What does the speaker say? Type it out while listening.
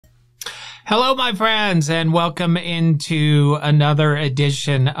Hello, my friends, and welcome into another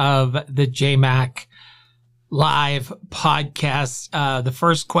edition of the JayMac live podcast. The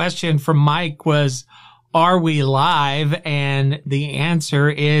first question from Mike was, are we live? And the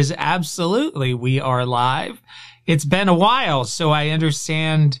answer is absolutely, we are live. It's been a while, so I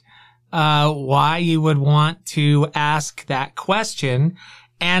understand why you would want to ask that question.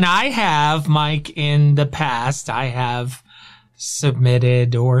 And I have, Mike, in the past, I have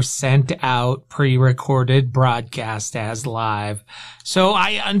submitted or sent out pre-recorded broadcast as live. So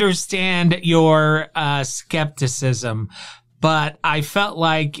I understand your skepticism, but I felt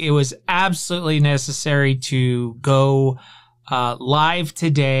like it was absolutely necessary to go live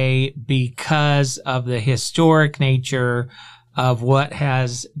today because of the historic nature of what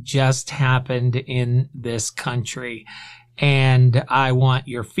has just happened in this country. And I want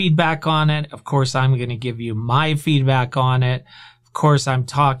your feedback on it. Of course, I'm going to give you my feedback on it. Of course, I'm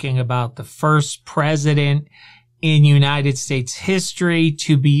talking about the first president in United States history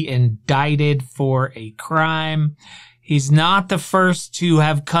to be indicted for a crime. He's not the first to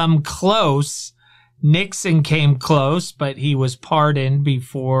have come close. Nixon came close, but he was pardoned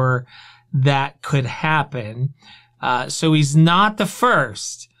before that could happen. So he's not the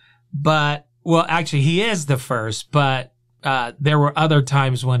first, but, well, actually he is the first, but there were other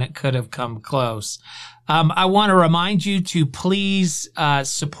times when it could have come close. I want to remind you to please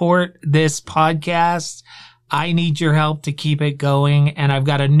support this podcast. I need your help to keep it going, and I've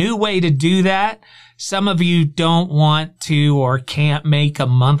got a new way to do that. Some of you don't want to or can't make a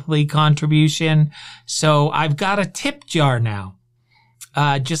monthly contribution, so I've got a tip jar now.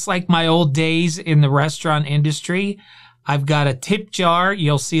 Just like my old days in the restaurant industry, I've got a tip jar.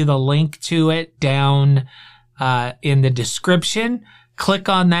 You'll see the link to it down in the description. Click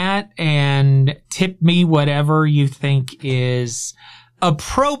on that and tip me whatever you think is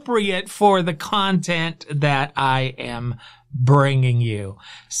appropriate for the content that I am bringing you.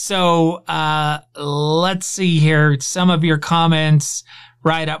 So, let's see here. Some of your comments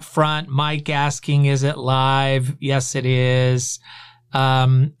right up front. Mike asking, is it live? Yes, it is.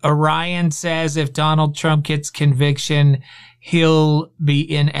 Orion says if Donald Trump gets conviction, he'll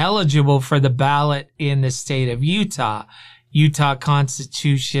be ineligible for the ballot in the state of Utah. Utah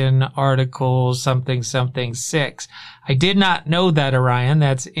Constitution Article something 6. I did not know that, Orion.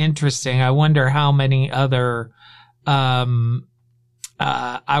 That's interesting. I wonder how many other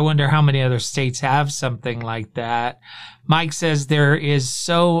states have something like that. Mike says there is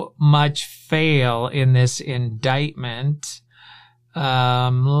so much fail in this indictment.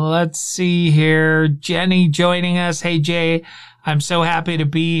 Let's see here. Jenny joining us. Hey, Jay, I'm so happy to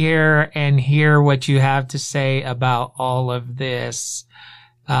be here and hear what you have to say about all of this.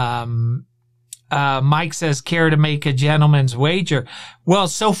 Mike says, care to make a gentleman's wager? Well,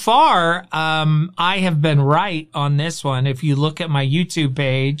 so far, I have been right on this one. If you look at my YouTube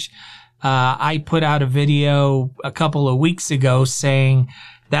page, I put out a video a couple of weeks ago saying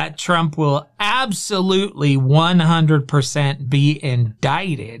that Trump will absolutely 100% be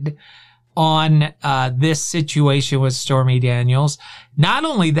indicted on this situation with Stormy Daniels. Not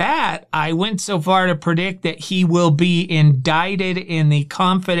only that, I went so far to predict that he will be indicted in the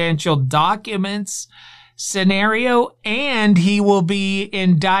confidential documents scenario, and he will be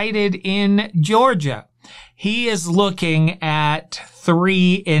indicted in Georgia. He is looking at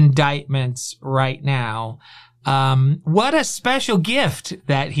 3 indictments right now. What a special gift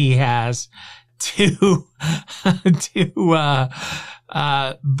that he has to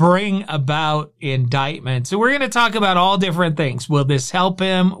bring about indictment. So we're going to talk about all different things. Will this help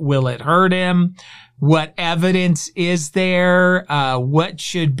him? Will it hurt him? What evidence is there? What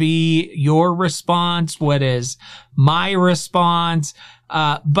should be your response? What is my response?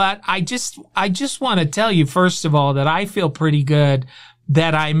 But I just want to tell you, first of all, that I feel pretty good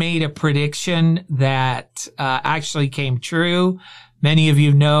that I made a prediction that actually came true. Many of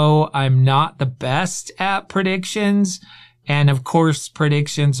you know I'm not the best at predictions. And of course,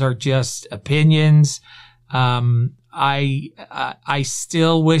 predictions are just opinions. I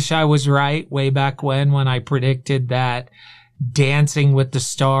still wish I was right way back when I predicted that Dancing with the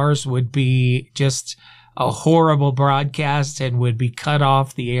Stars would be just a horrible broadcast and would be cut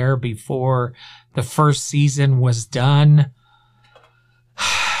off the air before the first season was done.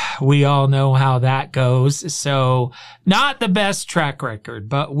 We all know how that goes. So not the best track record,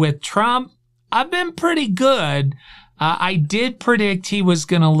 but with Trump, I've been pretty good. I did predict he was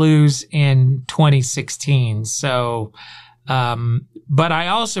going to lose in 2016. So, but I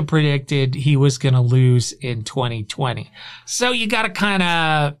also predicted he was going to lose in 2020. So you got to kind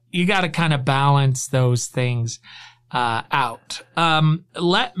of balance those things out.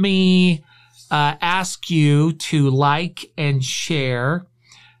 Let me ask you to like and share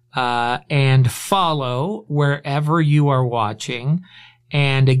and follow wherever you are watching.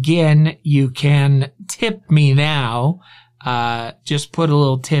 And again, you can tip me now. Just put a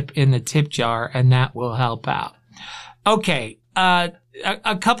little tip in the tip jar and that will help out. Okay.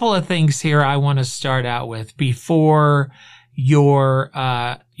 A couple of things here I want to start out with before your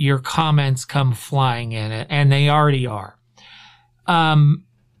comments come flying in it, and they already are.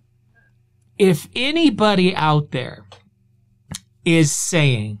 If anybody out there is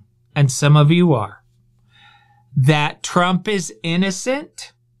saying, and some of you are, that Trump is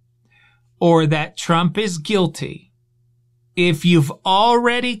innocent or that Trump is guilty, if you've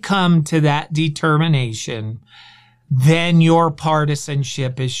already come to that determination, then your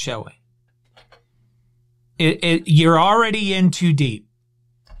partisanship is showing. You're already in too deep.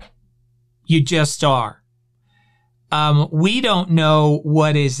 You just are. We don't know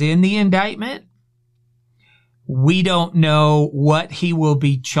what is in the indictment. We don't know what he will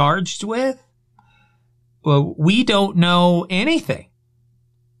be charged with. Well, we don't know anything.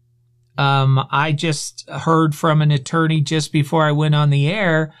 I just heard from an attorney just before I went on the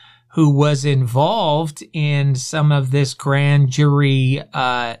air who was involved in some of this grand jury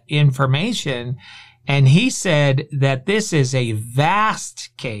information, and he said that this is a vast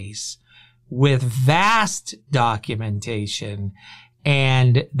case with vast documentation,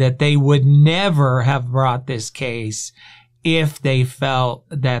 and that they would never have brought this case if they felt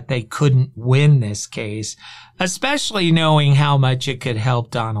that they couldn't win this case, especially knowing how much it could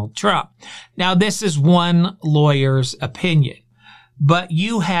help Donald Trump. Now, this is one lawyer's opinion. But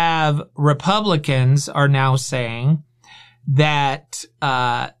you have Republicans are now saying that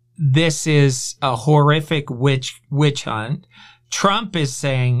this is a horrific witch hunt. Trump is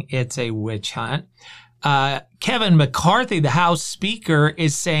saying it's a witch hunt. Kevin McCarthy, the House Speaker,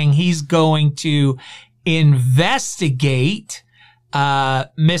 is saying he's going to investigate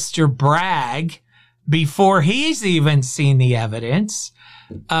Mr. Bragg before he's even seen the evidence.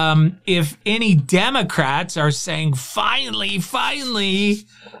 If any Democrats are saying, finally,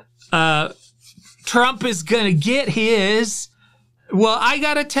 Trump is going to get his, well, I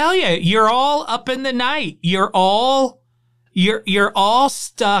got to tell you, you're all up in the night. You're all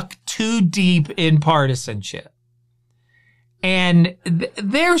stuck too deep in partisanship. And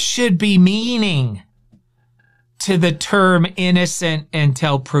there should be meaning to the term innocent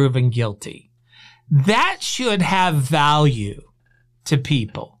until proven guilty. That should have value to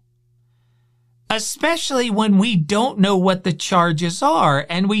people, especially when we don't know what the charges are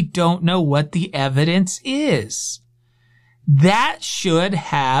and we don't know what the evidence is. That should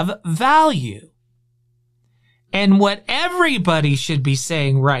have value. And what everybody should be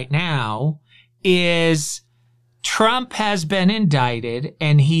saying right now is Trump has been indicted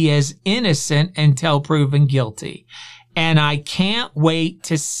and he is innocent until proven guilty. And I can't wait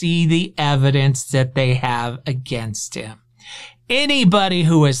to see the evidence that they have against him. Anybody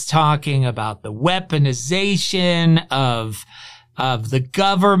who is talking about the weaponization of the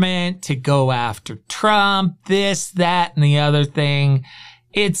government to go after Trump, this, that, and the other thing,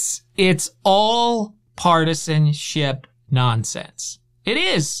 it's all partisanship nonsense. It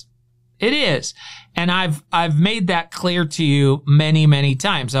is. It is. And I've made that clear to you many, many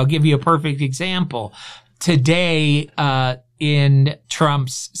times. I'll give you a perfect example. Today, in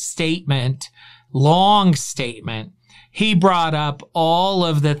Trump's statement, long statement, he brought up all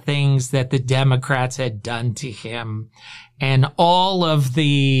of the things that the Democrats had done to him and all of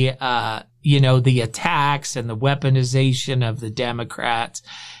the, the attacks and the weaponization of the Democrats.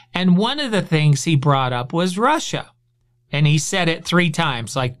 And one of the things he brought up was Russia. And he said it 3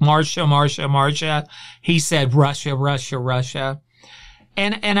 times, like Marsha, Marsha, Marsha. He said Russia, Russia, Russia.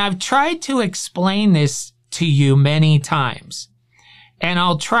 And I've tried to explain this to you many times. And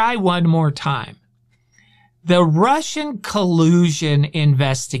I'll try one more time. The Russian collusion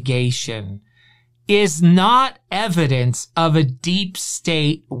investigation is not evidence of a deep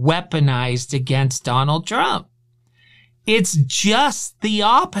state weaponized against Donald Trump. It's just the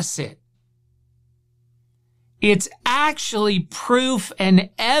opposite. It's actually proof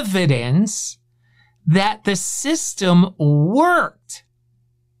and evidence that the system worked.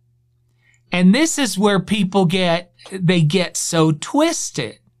 And this is where people get so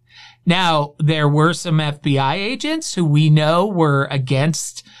twisted. Now, there were some FBI agents who we know were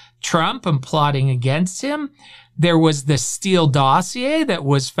against Trump and plotting against him. There was the Steele dossier that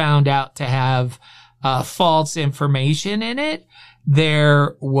was found out to have false information in it.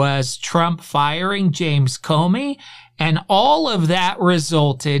 There was Trump firing James Comey, and all of that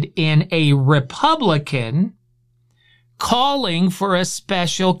resulted in a Republican calling for a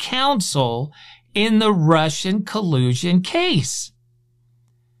special counsel in the Russian collusion case.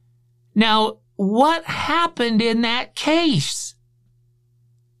 Now, what happened in that case?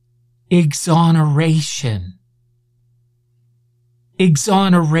 Exoneration.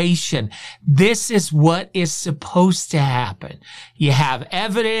 Exoneration. This is what is supposed to happen. You have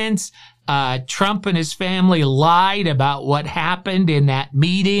evidence. Trump and his family lied about what happened in that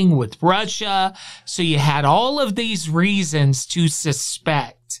meeting with Russia. So you had all of these reasons to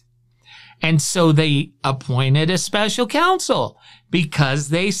suspect. And so they appointed a special counsel because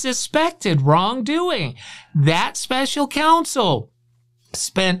they suspected wrongdoing. That special counsel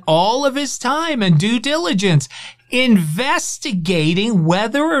spent all of his time and due diligence investigating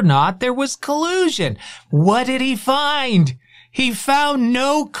whether or not there was collusion. What did he find? He found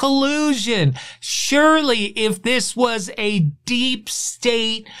no collusion. Surely if this was a deep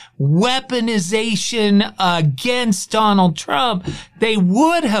state weaponization against Donald Trump, they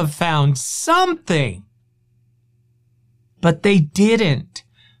would have found something. But they didn't.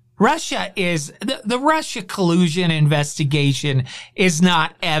 The Russia collusion investigation is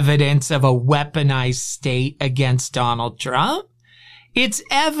not evidence of a weaponized state against Donald Trump. It's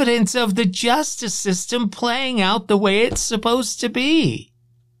evidence of the justice system playing out the way it's supposed to be.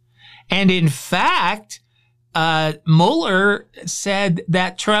 And in fact, Mueller said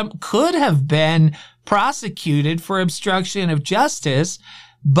that Trump could have been prosecuted for obstruction of justice,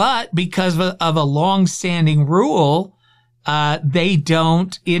 but because of a long-standing rule, they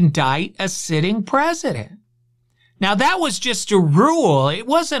don't indict a sitting president. Now, that was just a rule. It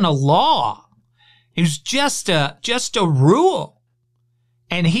wasn't a law. It was just a rule.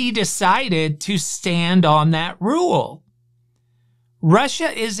 And he decided to stand on that rule. Russia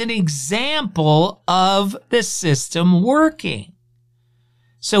is an example of the system working.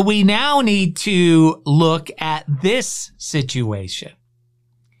 So we now need to look at this situation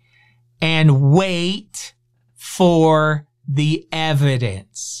and wait for the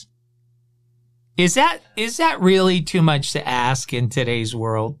evidence. Is that really too much to ask in today's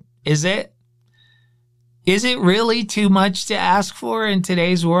world? Is it? Is it really too much to ask for in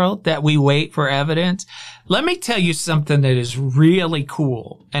today's world that we wait for evidence? Let me tell you something that is really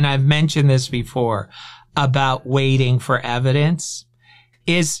cool, and I've mentioned this before about waiting for evidence,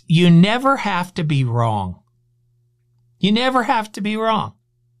 is you never have to be wrong. You never have to be wrong.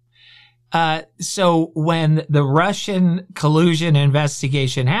 So when the Russian collusion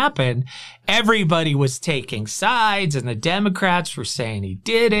investigation happened, everybody was taking sides, and the Democrats were saying he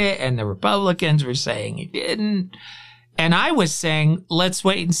did it, and the Republicans were saying he didn't. And I was saying, let's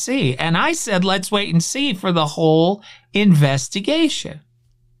wait and see. And I said, let's wait and see for the whole investigation.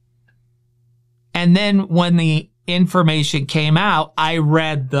 And then when the information came out, I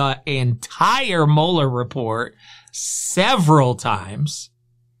read the entire Mueller report several times,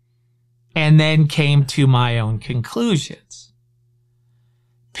 and then came to my own conclusions.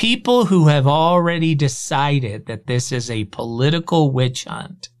 People who have already decided that this is a political witch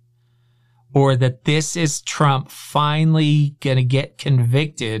hunt, or that this is Trump finally going to get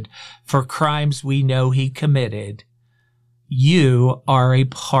convicted for crimes we know he committed, you are a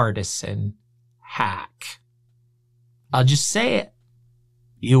partisan hack. I'll just say it.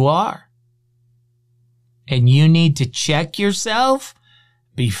 You are. And you need to check yourself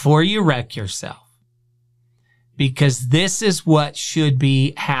before you wreck yourself. Because this is what should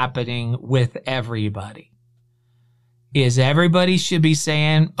be happening with everybody. Is everybody should be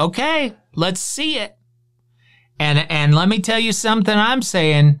saying, okay, let's see it. And let me tell you something I'm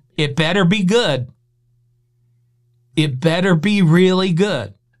saying. It better be good. It better be really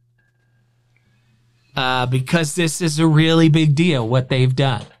good. Because this is a really big deal, what they've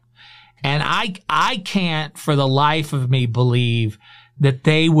done. And I can't for the life of me believe that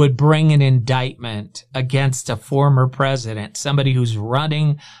they would bring an indictment against a former president, somebody who's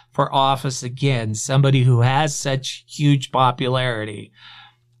running for office again, somebody who has such huge popularity.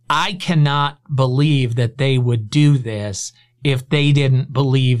 I cannot believe that they would do this if they didn't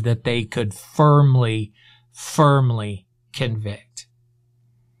believe that they could firmly convict.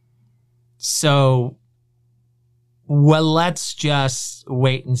 So, well, let's just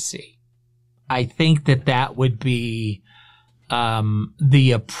wait and see. I think that would be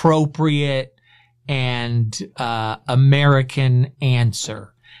the appropriate and American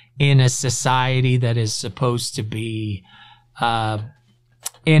answer in a society that is supposed to be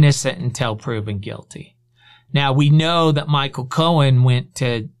innocent until proven guilty. Now, we know that Michael Cohen went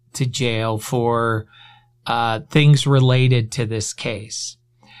to jail for things related to this case.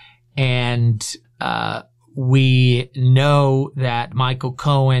 And we know that Michael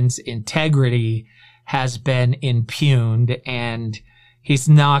Cohen's integrity has been impugned, and he's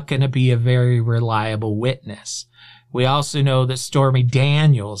not going to be a very reliable witness. We also know that Stormy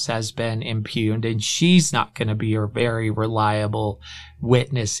Daniels has been impugned, and she's not going to be a very reliable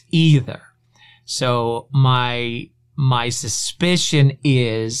witness either. So my suspicion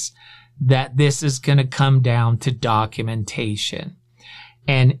is that this is going to come down to documentation.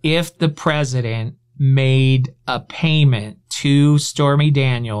 And if the president made a payment to Stormy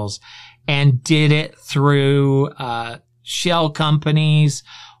Daniels and did it through shell companies,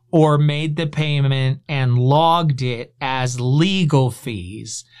 or made the payment and logged it as legal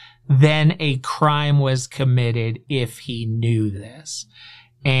fees, then a crime was committed if he knew this.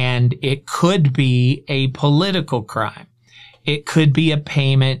 And it could be a political crime. It could be a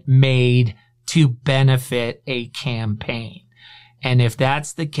payment made to benefit a campaign. And if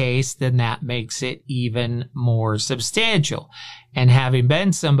that's the case, then that makes it even more substantial. And having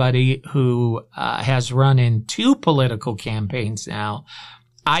been somebody who has run in 2 political campaigns now,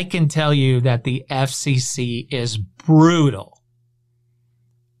 I can tell you that the FCC is brutal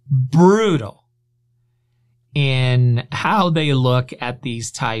in how they look at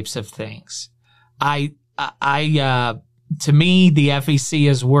these types of things. To me, the FEC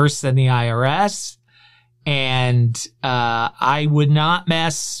is worse than the IRS, and I would not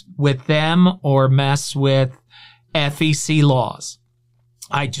mess with them or mess with FEC laws.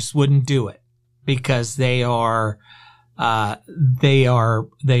 I just wouldn't do it because they are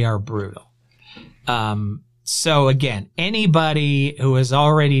brutal. So again, anybody who has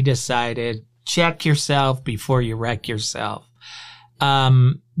already decided, check yourself before you wreck yourself. Now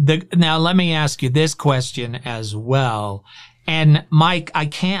let me ask you this question as well. And Mike, I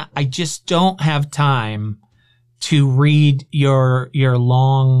just don't have time to read your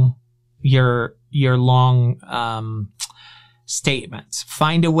long statements.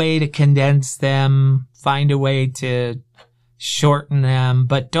 Find a way to condense them, find a way to shorten them,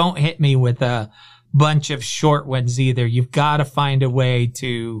 but don't hit me with a bunch of short ones either. You've got to find a way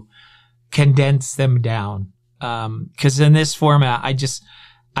to condense them down. 'Cause in this format, I just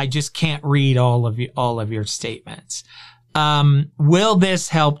can't read all of your statements. Will this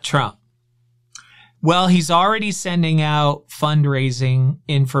help Trump? Well, he's already sending out fundraising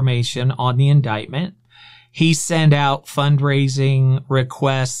information on the indictment. He sent out fundraising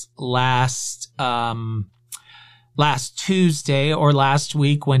requests last Tuesday or last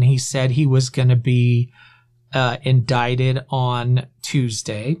week when he said he was going to be indicted on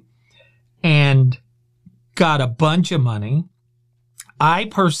Tuesday, and got a bunch of money. I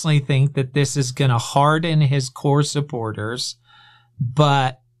personally think that this is going to harden his core supporters,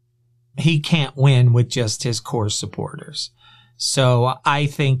 but he can't win with just his core supporters. So I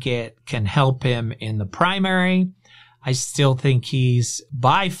think it can help him in the primary. I still think he's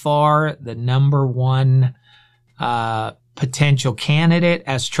by far the number one potential candidate,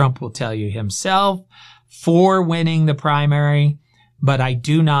 as Trump will tell you himself, for winning the primary. But I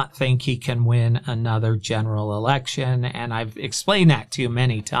do not think he can win another general election. And I've explained that to you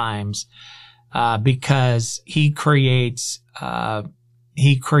many times, because he creates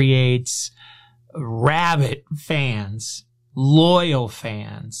rabid fans, loyal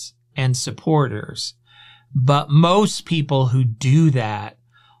fans, and supporters. But most people who do that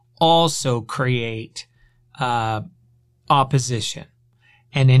also create opposition.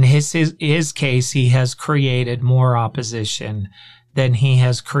 And in his case, he has created more opposition than he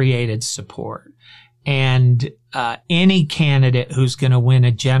has created support. And any candidate who's going to win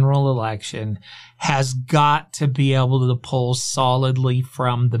a general election has got to be able to pull solidly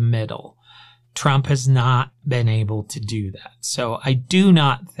from the middle. Trump has not been able to do that. So I do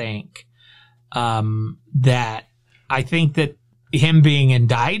not think I think that him being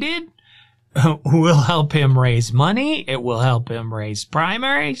indicted will help him raise money. It will help him raise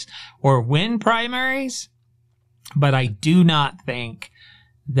primaries or win primaries. But I do not think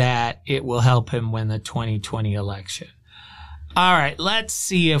that it will help him win the 2020 election. All right, let's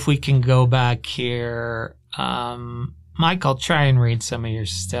see if we can go back here. Mike, I'll try and read some of your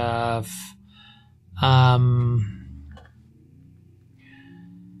stuff.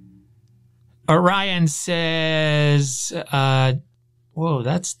 Orion says, whoa,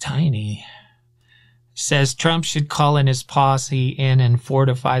 that's tiny. Says Trump should call in his posse in and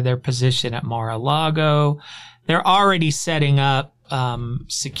fortify their position at Mar-a-Lago. They're already setting up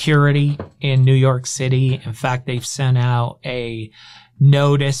security in New York City. In fact, they've sent out a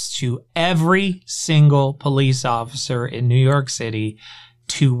notice to every single police officer in New York City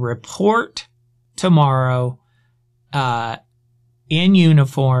to report tomorrow in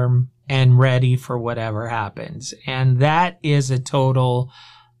uniform and ready for whatever happens. And that is a total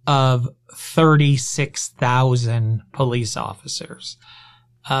of 36,000 police officers.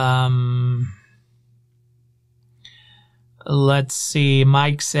 Let's see.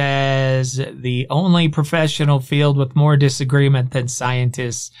 Mike says the only professional field with more disagreement than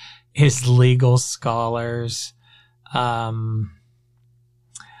scientists is legal scholars. And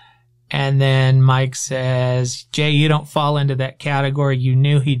then Mike says, Jay, you don't fall into that category. You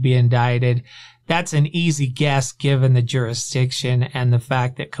knew he'd be indicted. That's an easy guess given the jurisdiction and the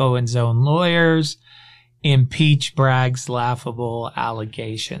fact that Cohen's own lawyers impeach Bragg's laughable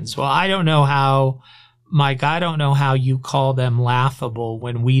allegations. Well, I don't know how, Mike, I don't know how you call them laughable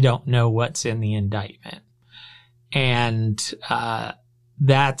when we don't know what's in the indictment. And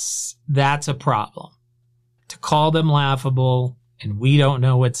that's a problem. To call them laughable and we don't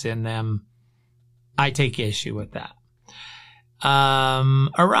know what's in them, I take issue with that.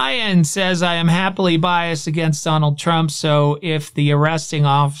 Orion says, I am happily biased against Donald Trump, so if the arresting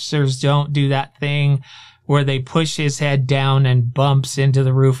officers don't do that thing where they push his head down and bumps into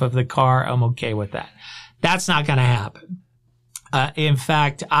the roof of the car, I'm okay with that. That's not going to happen. In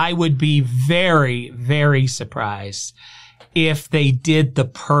fact, I would be very, very surprised if they did the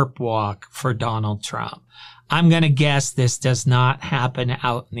perp walk for Donald Trump. I'm going to guess this does not happen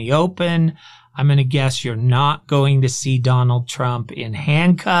out in the open. I'm going to guess you're not going to see Donald Trump in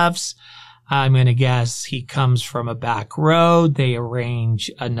handcuffs. I'm going to guess he comes from a back road. They arrange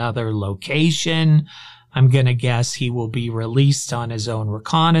another location. I'm going to guess he will be released on his own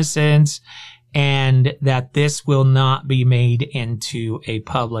reconnaissance, and that this will not be made into a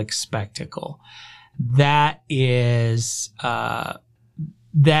public spectacle. That is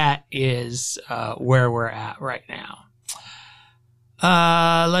where we're at right now.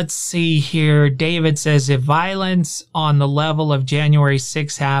 Let's see here. David says, if violence on the level of January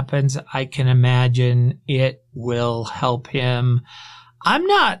 6th happens, I can imagine it will help him. I'm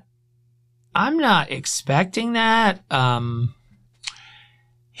not expecting that.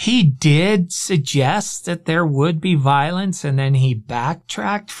 He did suggest that there would be violence, and then he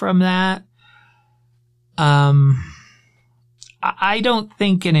backtracked from that. I don't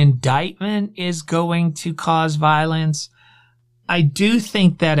think an indictment is going to cause violence. I do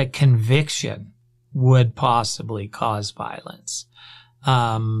think that a conviction would possibly cause violence.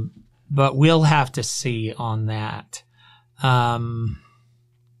 But we'll have to see on that.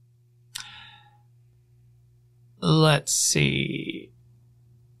 Let's see.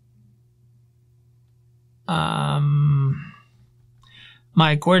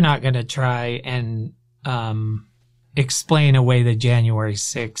 Mike, we're not going to try and explain away the January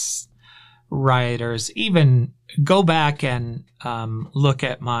 6th rioters. Even go back and look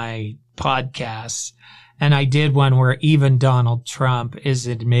at my podcasts. And I did one where even Donald Trump is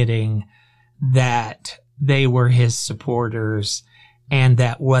admitting that they were his supporters and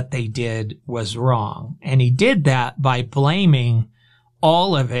that what they did was wrong. And he did that by blaming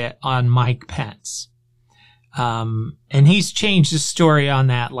all of it on Mike Pence. And he's changed the story on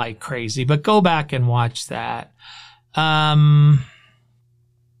that like crazy, but go back and watch that.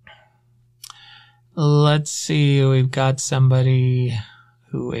 Let's see. We've got somebody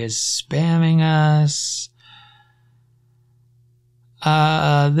who is spamming us.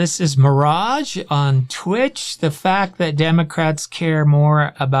 This is Mirage on Twitch. The fact that Democrats care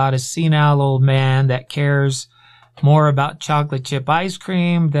more about a senile old man that cares more about chocolate chip ice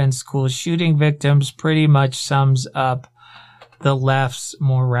cream than school shooting victims pretty much sums up the left's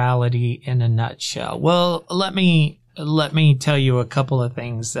morality in a nutshell. Well, let me tell you a couple of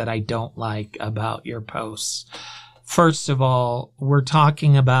things that I don't like about your posts. First of all, we're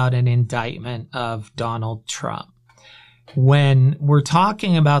talking about an indictment of Donald Trump. When we're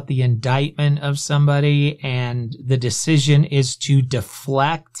talking about the indictment of somebody and the decision is to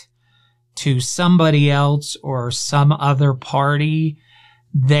deflect to somebody else or some other party,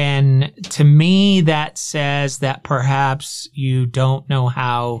 then to me that says that perhaps you don't know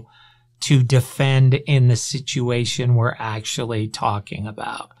how to defend in the situation we're actually talking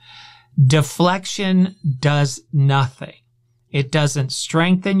about. Deflection does nothing. It doesn't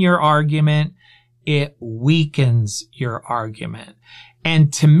strengthen your argument. It weakens your argument.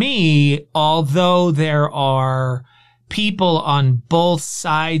 And to me, although there are people on both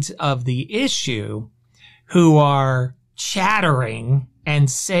sides of the issue who are chattering and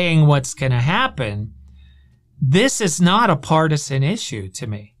saying what's going to happen, this is not a partisan issue to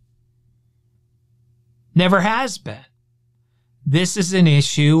me. Never has been. This is an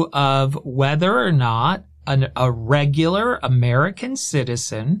issue of whether or not a regular American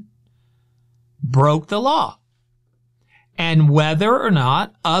citizen broke the law, and whether or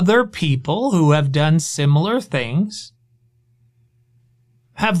not other people who have done similar things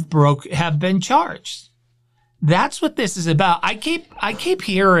have been charged. That's what this is about. I keep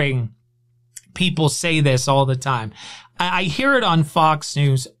hearing people say this all the time. I hear it on Fox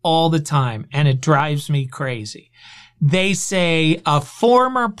News all the time, and it drives me crazy. They say a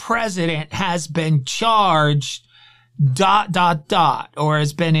former president has been charged ... or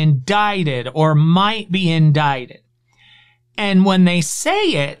has been indicted or might be indicted. And when they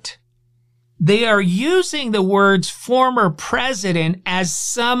say it, they are using the words former president as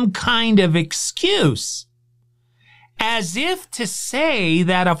some kind of excuse, as if to say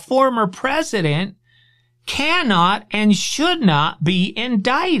that a former president cannot and should not be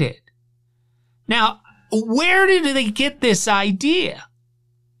indicted. Now, where did they get this idea?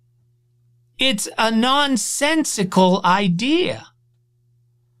 It's a nonsensical idea.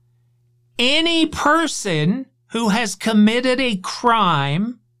 Any person who has committed a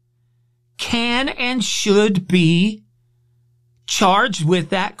crime can and should be charged with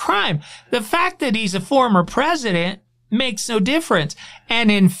that crime. The fact that he's a former president makes no difference.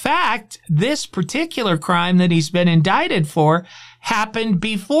 And in fact, this particular crime that he's been indicted for happened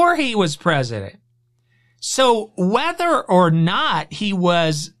before he was president. So whether or not he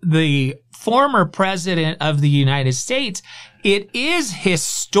was the former president of the United States, it is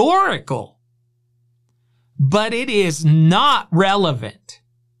historical, but it is not relevant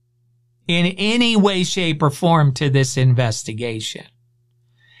in any way, shape, or form to this investigation.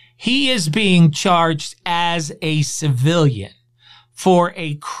 He is being charged as a civilian for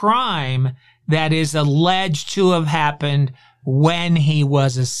a crime that is alleged to have happened when he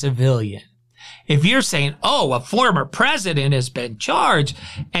was a civilian. If you're saying, oh, a former president has been charged,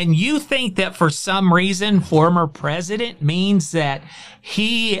 and you think that for some reason former president means that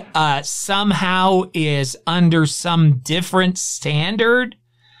he somehow is under some different standard,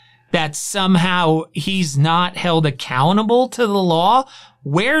 that somehow he's not held accountable to the law,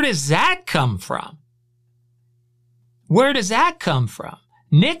 where does that come from? Where does that come from?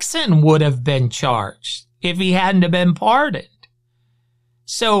 Nixon would have been charged if he hadn't have been pardoned.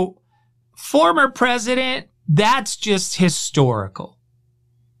 So, former president, that's just historical.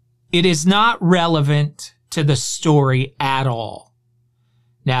 It is not relevant to the story at all.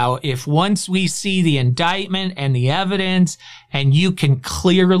 Now, if once we see the indictment and the evidence, and you can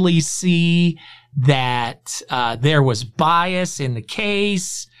clearly see that there was bias in the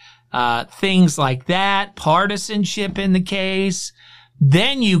case, things like that, partisanship in the case,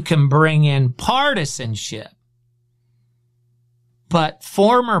 then you can bring in partisanship. But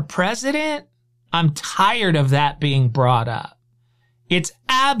former president, I'm tired of that being brought up. It's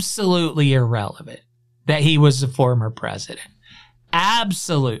absolutely irrelevant that he was a former president.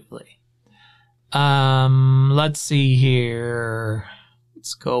 Absolutely. Let's see here.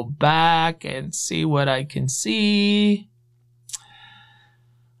 Let's go back and see what I can see.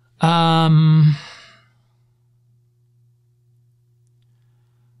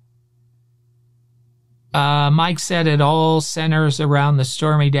 Mike said it all centers around the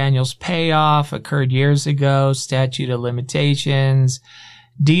Stormy Daniels payoff, occurred years ago, statute of limitations.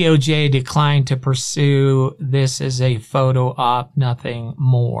 DOJ declined to pursue this as a photo op, nothing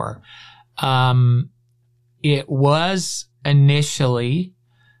more. It was initially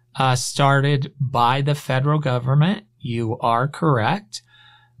started by the federal government. You are correct,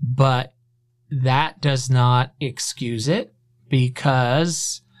 but that does not excuse it,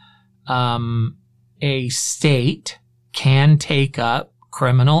 because a state can take up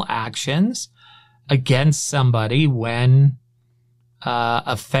criminal actions against somebody when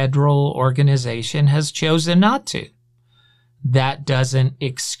a federal organization has chosen not to. That doesn't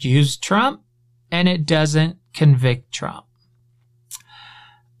excuse Trump, and it doesn't convict Trump.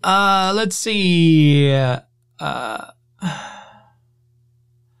 Let's see.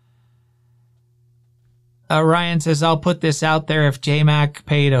 Ryan says, I'll put this out there. If JayMac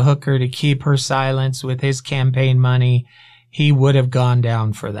paid a hooker to keep her silence with his campaign money, he would have gone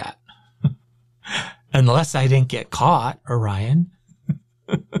down for that. Unless I didn't get caught, Orion.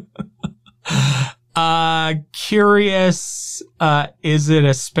 Curious, is it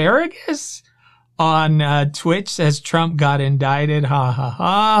asparagus? On Twitch says Trump got indicted, ha ha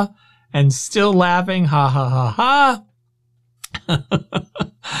ha, and still laughing, ha ha ha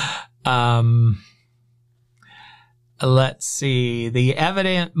ha. Let's see. The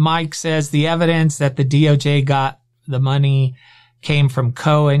evidence, Mike says, the evidence that the DOJ got the money came from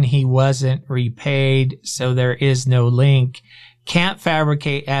Cohen. He wasn't repaid, so there is no link. Can't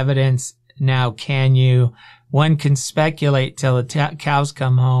fabricate evidence now, can you? One can speculate till the cows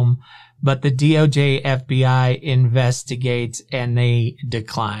come home, but the DOJ FBI investigates and they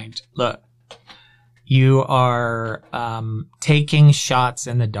declined. Look, You are taking shots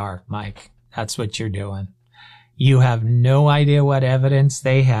in the dark, Mike. That's what you're doing. You have no idea what evidence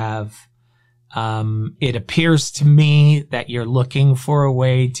they have. It appears to me that you're looking for a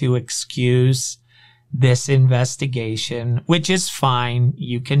way to excuse this investigation, which is fine.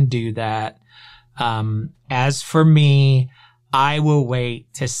 You can do that. As for me, I will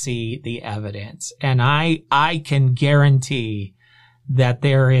wait to see the evidence. And I can guarantee that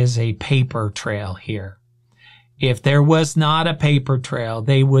there is a paper trail here. If there was not a paper trail,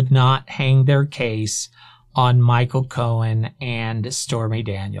 they would not hang their case on Michael Cohen and Stormy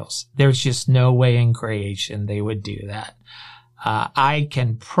Daniels. There's just no way in creation they would do that. I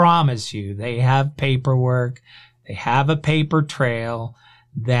can promise you they have paperwork. They have a paper trail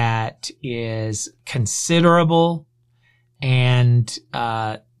that is considerable and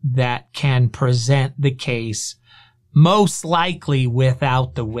that can present the case most likely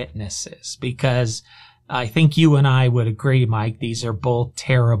without the witnesses, because I think you and I would agree, Mike, these are both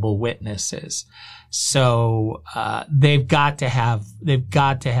terrible witnesses. So they've got to have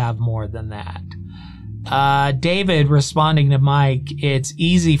more than that. David responding to Mike, it's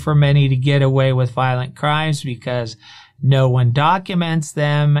easy for many to get away with violent crimes because no one documents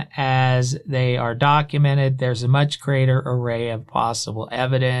them as they are documented. There's a much greater array of possible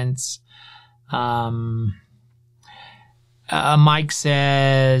evidence. Mike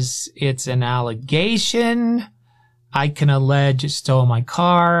says it's an allegation. I can allege it stole my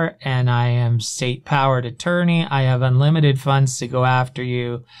car and I am state-powered attorney. I have unlimited funds to go after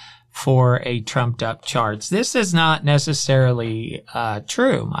you for a trumped-up charge. This is not necessarily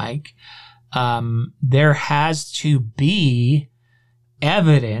true, Mike. There has to be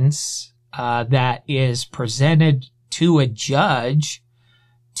evidence that is presented to a judge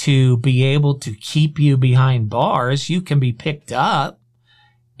to be able to keep you behind bars. You can be picked up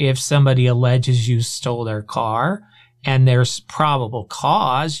if somebody alleges you stole their car and there's probable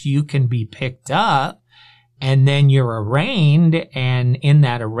cause. You can be picked up and then you're arraigned, and in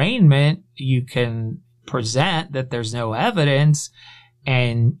that arraignment you can present that there's no evidence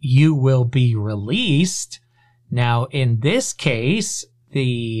and you will be released. Now, in this case,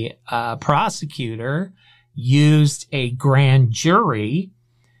 the prosecutor used a grand jury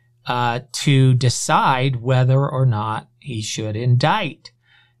to decide whether or not he should indict.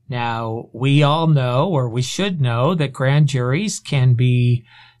 Now, we all know, or we should know, that grand juries can be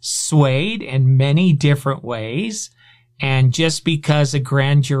swayed in many different ways. And just because a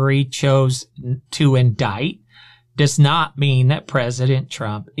grand jury chose to indict does not mean that President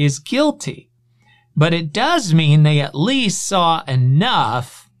Trump is guilty. But it does mean they at least saw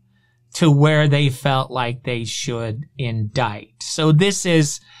enough to where they felt like they should indict. So this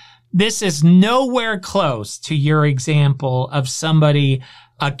is nowhere close to your example of somebody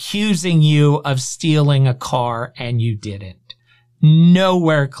accusing you of stealing a car and you didn't.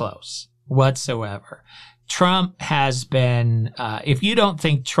 Nowhere close whatsoever. Trump has been, if you don't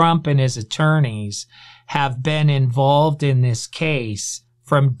think Trump and his attorneys have been involved in this case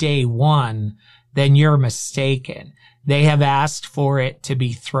from day one, then you're mistaken. They have asked for it to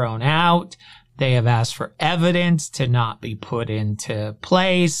be thrown out. They have asked for evidence to not be put into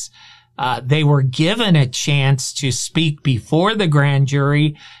place. They were given a chance to speak before the grand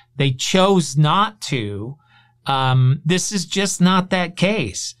jury. They chose not to. This is just not that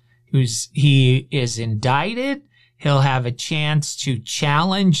case. He is indicted. He'll have a chance to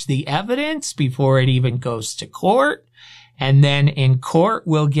challenge the evidence before it even goes to court. And then in court,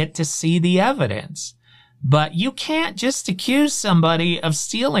 we'll get to see the evidence. But you can't just accuse somebody of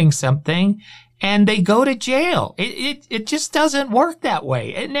stealing something and they go to jail. It just doesn't work that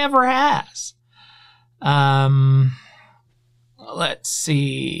way. It never has. Let's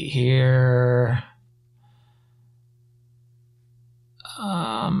see here.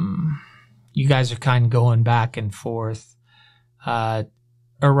 You guys are kind of going back and forth.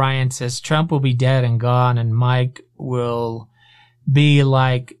 Orion says Trump will be dead and gone and Mike will be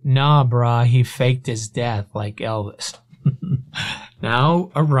like, nah, brah, he faked his death like Elvis. Now,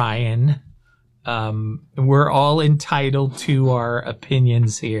 Orion, we're all entitled to our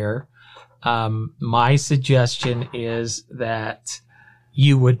opinions here. My suggestion is that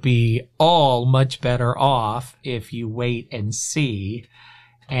you would be all much better off if you wait and see,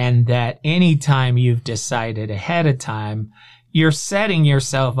 and that anytime you've decided ahead of time, you're setting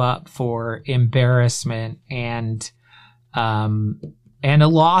yourself up for embarrassment and a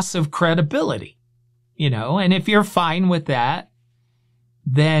loss of credibility, you know. And if you're fine with that,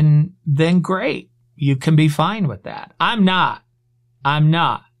 then great. You can be fine with that. I'm not.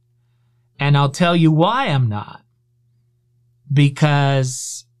 And I'll tell you why I'm not.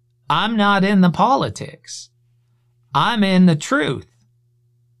 Because I'm not in the politics. I'm in the truth.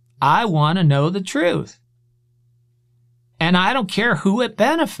 I want to know the truth. And I don't care who it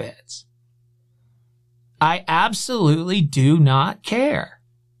benefits. I absolutely do not care.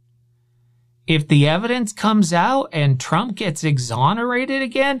 If the evidence comes out and Trump gets exonerated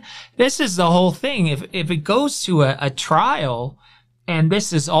again, this is the whole thing. If it goes to a trial and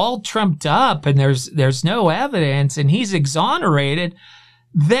this is all trumped up and there's no evidence and he's exonerated,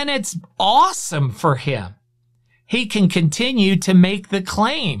 then it's awesome for him. He can continue to make the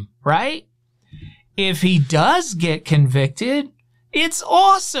claim, right? If he does get convicted, it's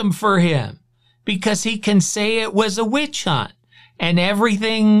awesome for him because he can say it was a witch hunt and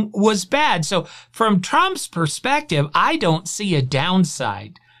everything was bad. So from Trump's perspective, I don't see a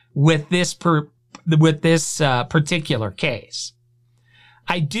downside with this particular case.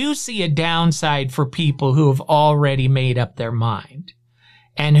 I do see a downside for people who have already made up their mind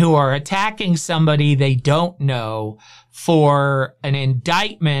and who are attacking somebody they don't know for an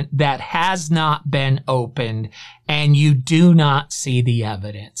indictment that has not been opened and you do not see the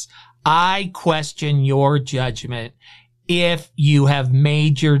evidence. I question your judgment if you have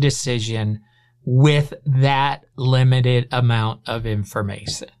made your decision with that limited amount of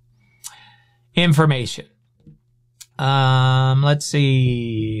information. Let's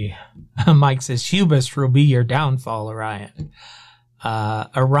see. Mike says, hubris will be your downfall, Orion.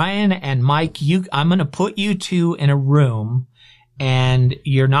 Orion and Mike, I'm going to put you two in a room and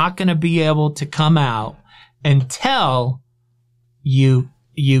you're not going to be able to come out until you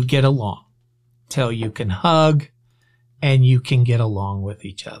get along, till you can hug and you can get along with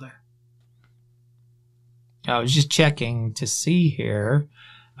each other. I was just checking to see here.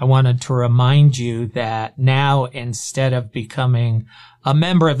 I wanted to remind you that now, instead of becoming a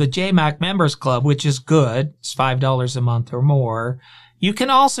member of the JayMac Members Club, which is good, it's $5 a month or more, you can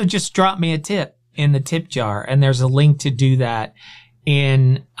also just drop me a tip in the tip jar. And there's a link to do that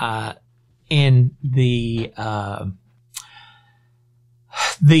in the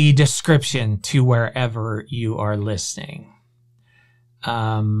description to wherever you are listening.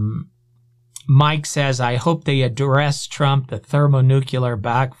 Mike says, I hope they address Trump. The thermonuclear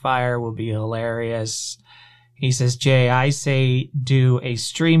backfire will be hilarious. He says, Jay, I say do a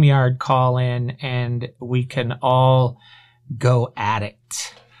StreamYard call-in and we can all go at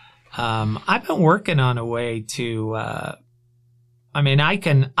it. I've been working on a way to,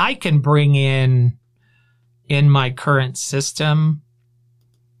 I can bring in my current system.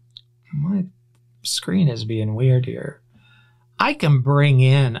 My screen is being weird here. I can bring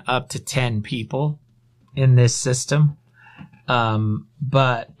in up to 10 people in this system.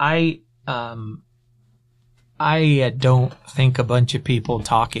 But I don't think a bunch of people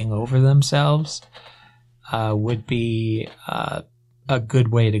talking over themselves would be a good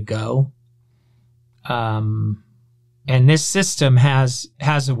way to go. And this system has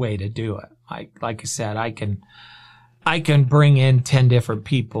a way to do it. Like I said, I can bring in 10 different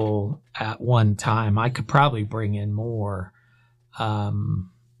people at one time. I could probably bring in more.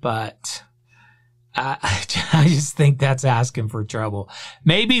 But I just think that's asking for trouble.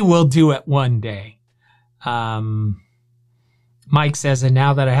 Maybe we'll do it one day. Mike says, and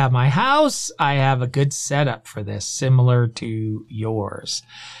now that I have my house, I have a good setup for this, similar to yours.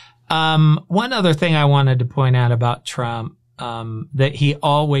 One other thing I wanted to point out about Trump, that he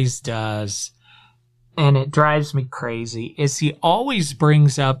always does, and it drives me crazy, is he always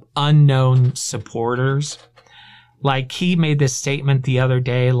brings up unknown supporters. Like, he made this statement the other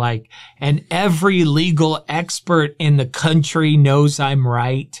day, like, and every legal expert in the country knows I'm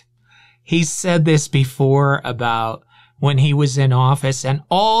right. He said this before about when he was in office, and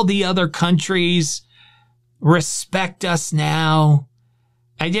all the other countries respect us now.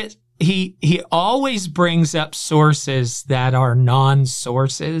 He always brings up sources that are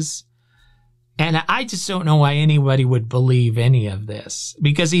non-sources. And I just don't know why anybody would believe any of this,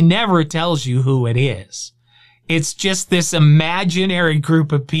 because he never tells you who it is. It's just this imaginary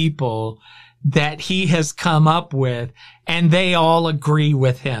group of people that he has come up with, and they all agree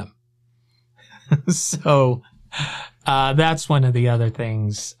with him. So that's one of the other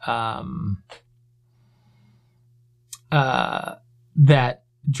things that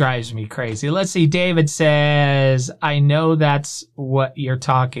drives me crazy. Let's see. David says, I know that's what you're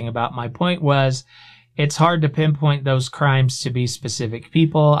talking about. My point was, it's hard to pinpoint those crimes to be specific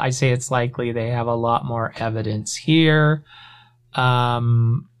people. I say it's likely they have a lot more evidence here.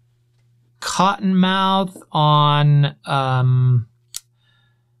 Cottonmouth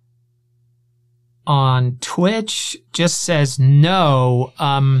on Twitch just says no.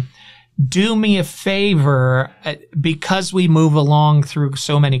 do me a favor, because we move along through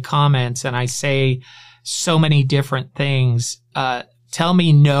so many comments and I say so many different things. Tell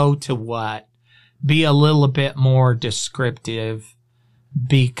me no to what. Be a little bit more descriptive,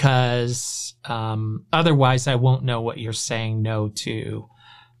 because otherwise I won't know what you're saying no to.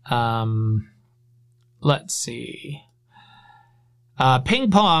 Let's see. Ping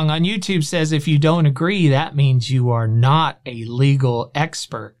Pong on YouTube says, if you don't agree, that means you are not a legal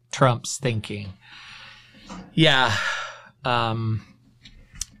expert. Trump's thinking. Yeah.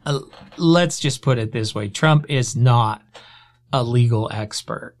 Let's just put it this way. Trump is not a legal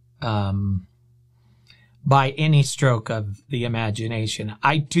expert by any stroke of the imagination.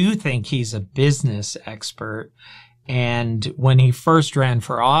 I do think he's a business expert. And when he first ran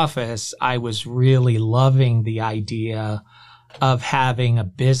for office, I was really loving the idea of having a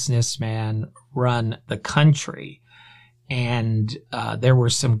businessman run the country. And there were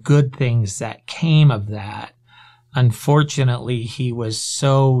some good things that came of that. Unfortunately, he was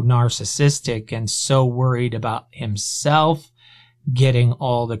so narcissistic and so worried about himself getting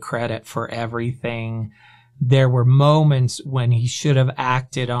all the credit for everything. There were moments when he should have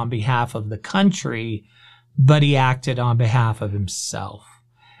acted on behalf of the country, but he acted on behalf of himself.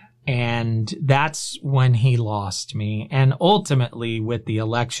 And that's when he lost me. And ultimately, with the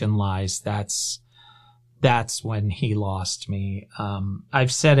election lies, that's when he lost me.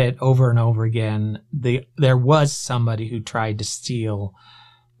 I've said it over and over again. There was somebody who tried to steal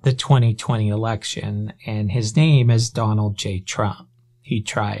the 2020 election, and his name is Donald J. Trump. He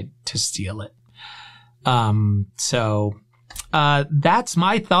tried to steal it. So that's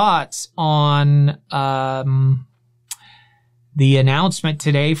my thoughts on the announcement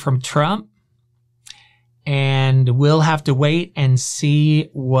today from Trump. And we'll have to wait and see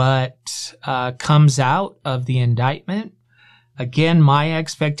what comes out of the indictment. Again, my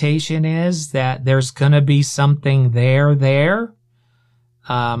expectation is that there's going to be something there.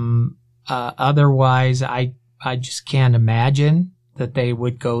 Otherwise, I just can't imagine that they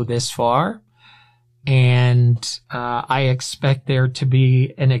would go this far. And I expect there to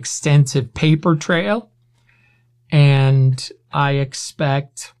be an extensive paper trail. And I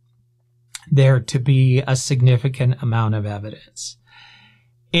expect there to be a significant amount of evidence.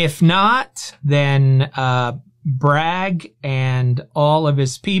 If not, then Bragg and all of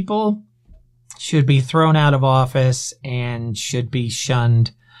his people should be thrown out of office and should be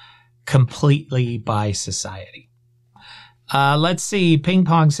shunned completely by society. Let's see. Ping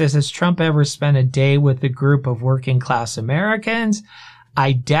Pong says, has Trump ever spent a day with a group of working class Americans?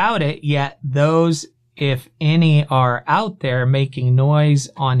 I doubt it, yet those, if any, are out there making noise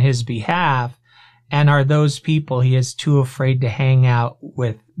on his behalf, and are those people he is too afraid to hang out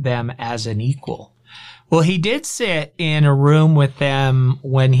with them as an equal. Well, he did sit in a room with them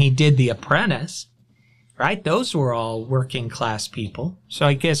when he did The Apprentice, right? Those were all working class people. So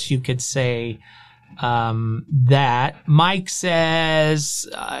I guess you could say that. Mike says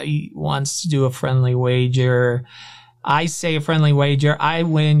he wants to do a friendly wager. I say a friendly wager. I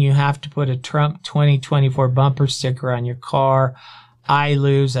win. You have to put a Trump 2024 bumper sticker on your car. I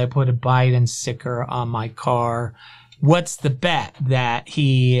lose. I put a Biden sticker on my car. What's the bet? That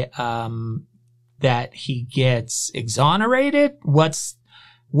he gets exonerated? What's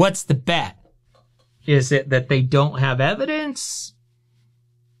the bet? Is it that they don't have evidence?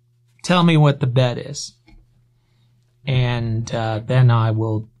 Tell me what the bet is. And then I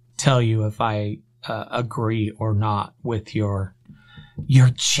will tell you if I agree or not with your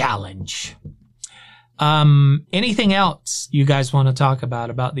challenge. Anything else you guys want to talk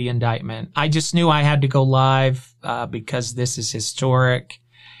about the indictment? I just knew I had to go live because this is historic,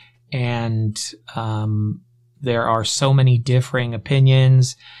 and there are so many differing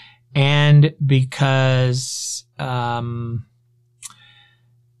opinions, and because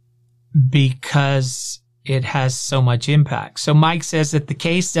it has so much impact. So Mike says that the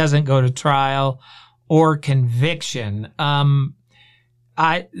case doesn't go to trial or conviction.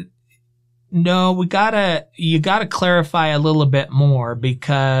 No, you gotta clarify a little bit more,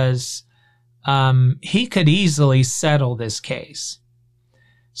 because he could easily settle this case.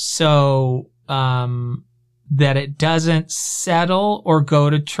 So that it doesn't settle or go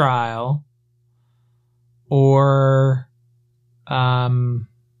to trial or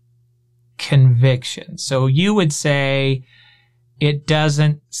conviction. So you would say it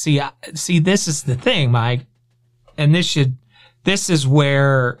doesn't see, this is the thing, Mike, and this is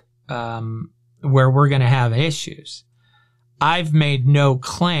where we're going to have issues. I've made no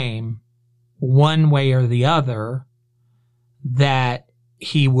claim one way or the other that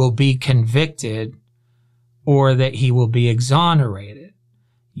he will be convicted or that he will be exonerated.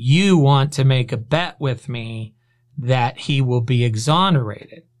 You want to make a bet with me that he will be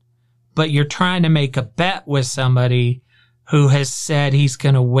exonerated. But you're trying to make a bet with somebody who has said he's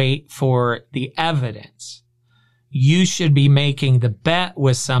going to wait for the evidence. You should be making the bet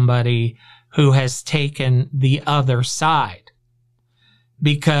with somebody who has taken the other side.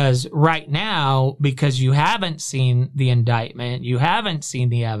 Because right now, because you haven't seen the indictment, you haven't seen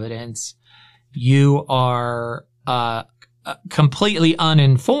the evidence, you are completely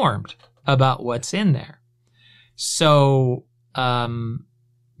uninformed about what's in there. So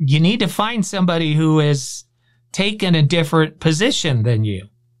you need to find somebody who has taken a different position than you.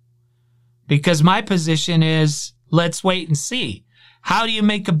 Because my position is, let's wait and see. How do you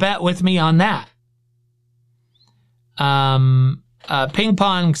make a bet with me on that? Ping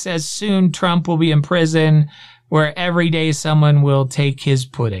Pong says soon Trump will be in prison where every day someone will take his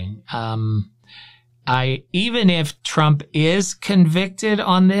pudding. Even if Trump is convicted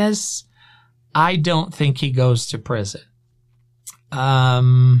on this, I don't think he goes to prison.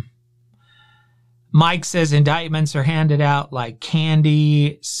 Mike says indictments are handed out like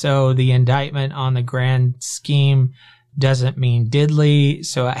candy, so the indictment on the grand scheme doesn't mean diddly,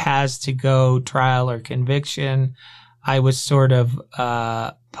 so it has to go trial or conviction. I was sort of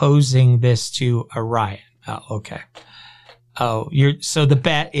posing this to Orion. Oh, okay. Oh, so the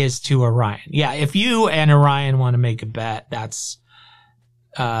bet is to Orion. Yeah, if you and Orion want to make a bet, that's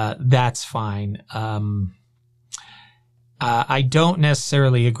fine. I don't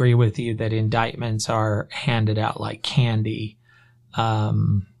necessarily agree with you that indictments are handed out like candy.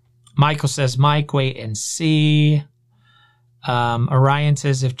 Michael says, Mike, wait and see. Orion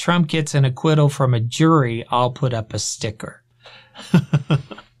says, if Trump gets an acquittal from a jury, I'll put up a sticker.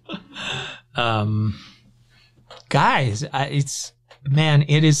 Guys,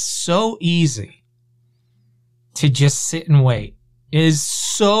 it is so easy to just sit and wait. It is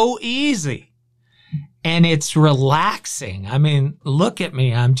so easy. And it's relaxing. I mean, look at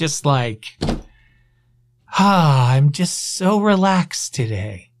me. I'm just like, I'm just so relaxed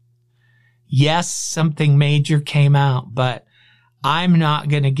today. Yes, something major came out, but I'm not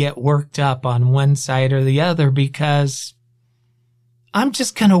going to get worked up on one side or the other because I'm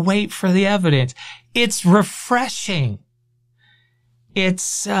just going to wait for the evidence. It's refreshing.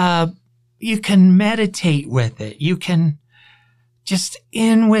 It's, you can meditate with it. You can just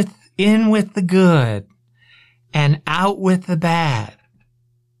in with the good and out with the bad.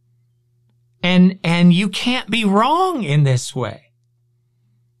 And you can't be wrong in this way.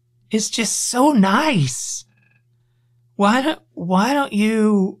 It's just so nice. Why don't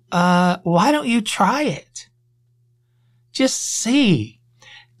you try it? Just see.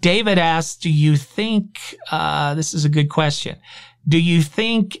 David asks, do you think, this is a good question. Do you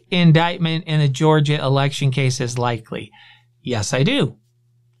think indictment in the Georgia election case is likely? Yes, I do.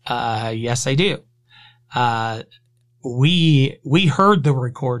 Yes, I do. We heard the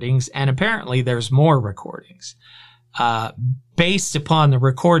recordings, and apparently there's more recordings. Based upon the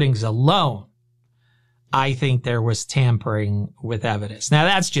recordings alone, I think there was tampering with evidence. Now,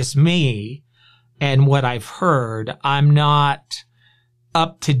 that's just me and what I've heard. I'm not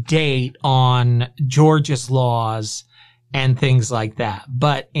up to date on Georgia's laws and things like that.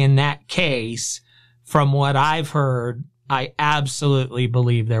 But in that case, from what I've heard, I absolutely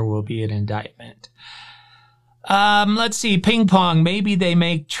believe there will be an indictment. Let's see. Ping Pong. Maybe they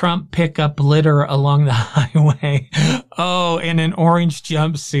make Trump pick up litter along the highway. Oh, in an orange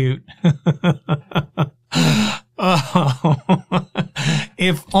jumpsuit. Oh,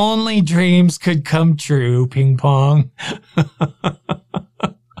 if only dreams could come true, Ping Pong.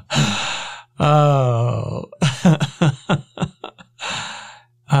 Oh.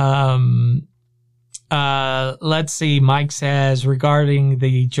 Let's see. Mike says, regarding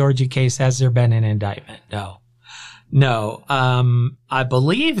the Georgia case, has there been an indictment? No. I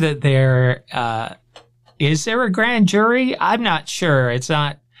believe that is there a grand jury? I'm not sure. It's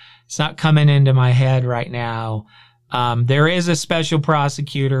not coming into my head right now. There is a special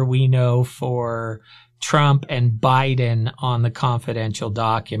prosecutor we know for Trump and Biden on the confidential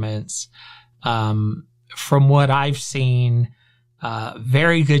documents. From what I've seen,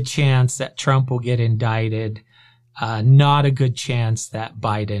 very good chance that Trump will get indicted. Not a good chance that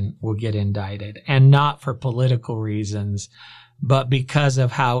Biden will get indicted, and not for political reasons, but because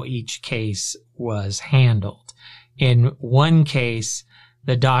of how each case was handled. In one case,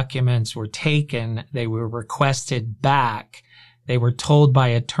 the documents were taken, they were requested back. They were told by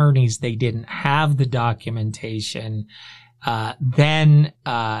attorneys they didn't have the documentation. Then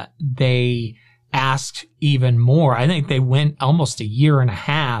they asked even more. I think they went almost a year and a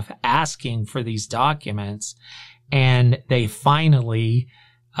half asking for these documents. And they finally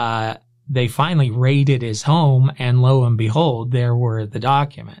they finally raided his home, and lo and behold, there were the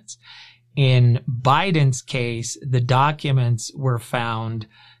documents. In Biden's case, the documents were found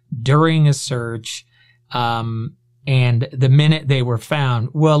during a search, and the minute they were found,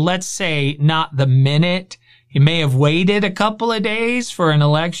 well, let's say not the minute. He may have waited a couple of days for an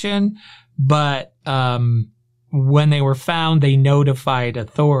election, but when they were found, they notified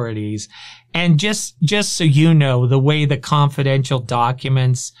authorities. And just so you know, the way the confidential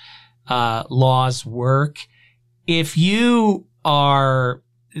documents laws work, if you are,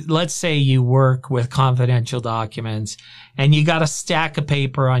 let's say you work with confidential documents and you got a stack of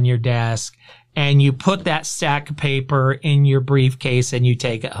paper on your desk and you put that stack of paper in your briefcase and you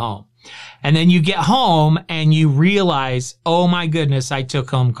take it home. And then you get home and you realize, oh my goodness, I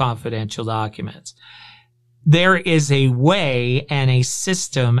took home confidential documents. There is a way and a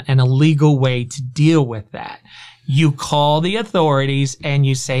system and a legal way to deal with that. You call the authorities and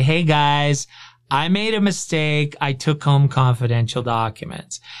you say, hey guys, I made a mistake. I took home confidential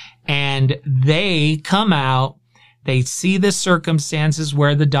documents. And they come out, they see the circumstances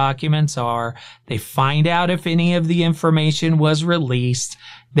where the documents are, they find out if any of the information was released,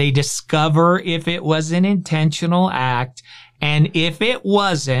 they discover if it was an intentional act, and if it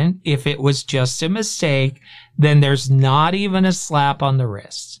wasn't, if it was just a mistake, then there's not even a slap on the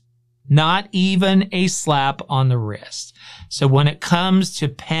wrist. Not even a slap on the wrist. So when it comes to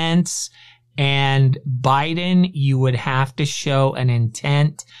Pence and Biden, you would have to show an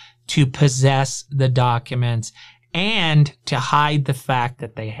intent to possess the documents and to hide the fact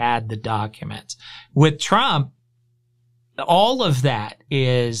that they had the documents. With Trump, all of that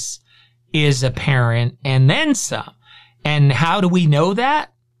is apparent, and then some. And how do we know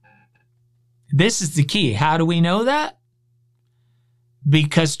that? This is the key. How do we know that?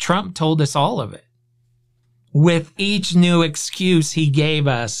 Because Trump told us all of it. With each new excuse he gave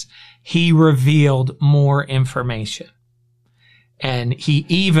us, he revealed more information. And he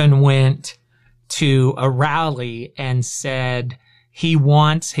even went to a rally and said he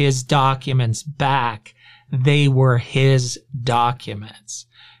wants his documents back. They were his documents,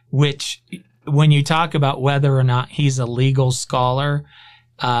 which when you talk about whether or not he's a legal scholar,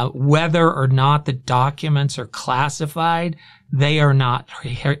 whether or not the documents are classified, they are not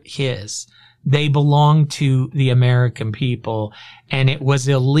his. They belong to the American people, and it was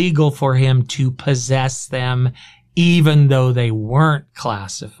illegal for him to possess them even though they weren't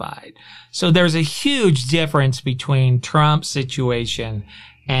classified. So there's a huge difference between Trump's situation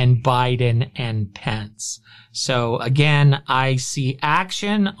and Biden and Pence. So again, I see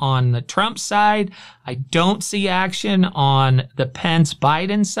action on the Trump side. I don't see action on the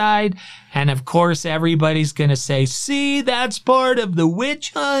Pence-Biden side. And of course, everybody's going to say, see, that's part of the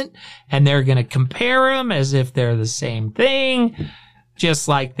witch hunt. And they're going to compare them as if they're the same thing. Just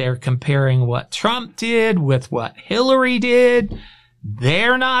like they're comparing what Trump did with what Hillary did.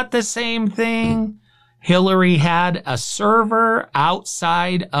 They're not the same thing. Hillary had a server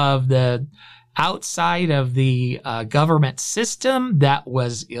outside of the government system that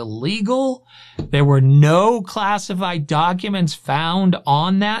was illegal. There were no classified documents found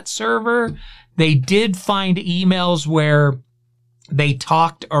on that server. They did find emails where they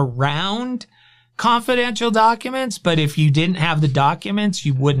talked around confidential documents, but if you didn't have the documents,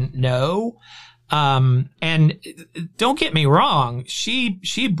 you wouldn't know. And don't get me wrong,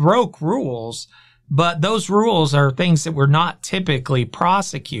 she broke rules, but those rules are things that were not typically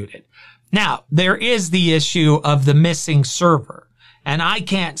prosecuted. Now, there is the issue of the missing server, and I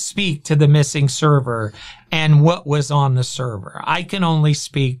can't speak to the missing server and what was on the server. I can only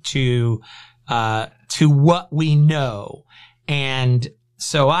speak to what we know. And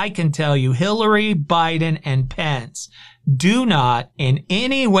so I can tell you Hillary, Biden, and Pence do not in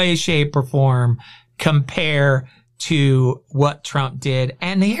any way, shape, or form compare to what Trump did.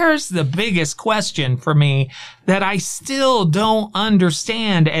 And here's the biggest question for me that I still don't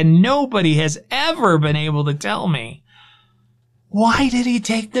understand, and nobody has ever been able to tell me. Why did he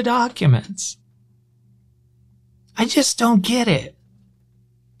take the documents? I just don't get it.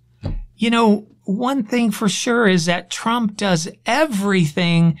 You know, one thing for sure is that Trump does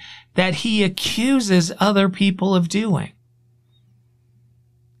everything that he accuses other people of doing.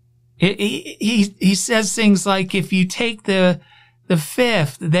 He says things like, if you take the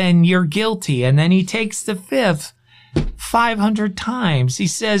fifth, then you're guilty. And then he takes the fifth 500 times. He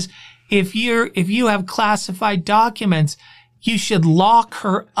says, if you have classified documents, you should lock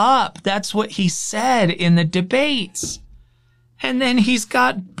her up. That's what he said in the debates. And then he's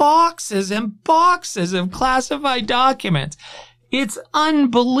got boxes and boxes of classified documents. It's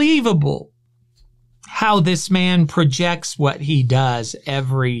unbelievable how this man projects what he does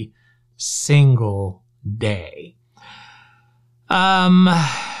every single day.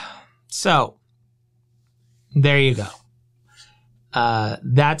 So there you go.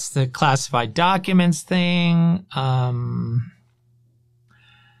 That's the classified documents thing.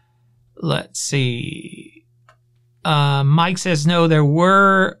 Let's see. Mike says, no, there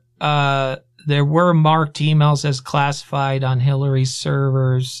were marked emails as classified on Hillary's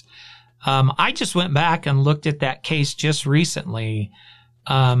servers. I just went back and looked at that case just recently.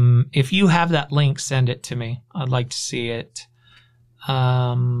 If you have that link, send it to me. I'd like to see it.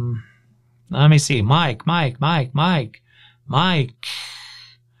 Let me see. Mike.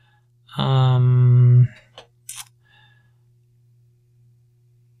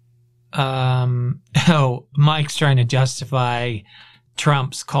 Oh, Mike's trying to justify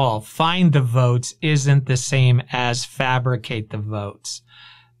Trump's call. Find the votes isn't the same as fabricate the votes.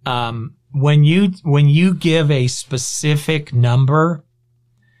 When you give a specific number,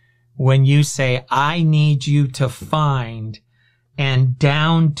 when you say, I need you to find, and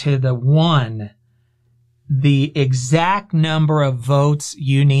down to the one, the exact number of votes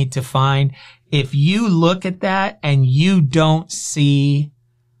you need to find, if you look at that and you don't see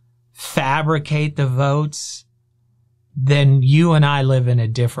fabricate the votes, then you and I live in a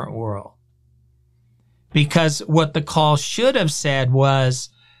different world. Because what the call should have said was,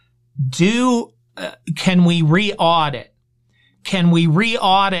 can we re-audit? Can we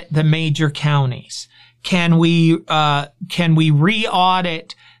re-audit the major counties? Can we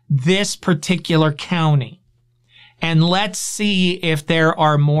re-audit this particular county? And let's see if there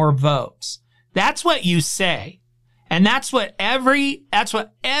are more votes. That's what you say. And that's what every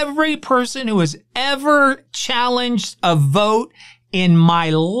person who has ever challenged a vote in my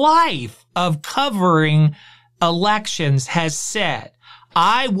life of covering elections has said.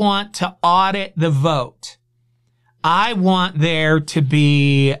 I want to audit the vote. I want there to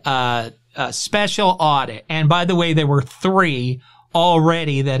be a special audit. And by the way, there were 3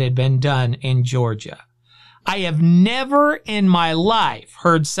 already that had been done in Georgia. I have never in my life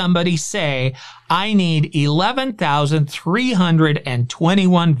heard somebody say, I need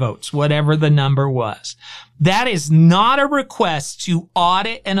 11,321 votes, whatever the number was. That is not a request to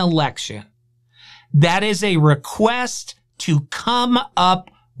audit an election. That is a request to come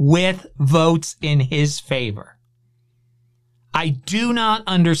up with votes in his favor. I do not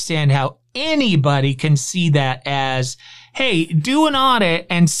understand how anybody can see that as, hey, do an audit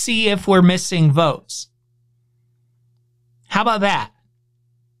and see if we're missing votes. How about that?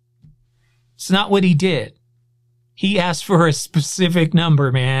 It's not what he did. He asked for a specific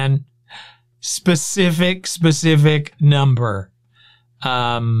number, man. Specific number.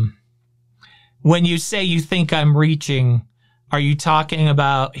 When you say you think I'm reaching, are you talking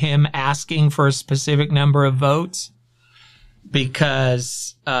about him asking for a specific number of votes?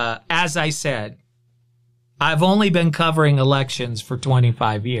 Because, as I said, I've only been covering elections for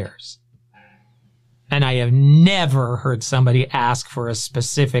 25 years. And I have never heard somebody ask for a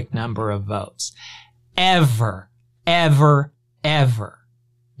specific number of votes. Ever.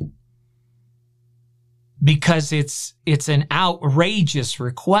 Because it's an outrageous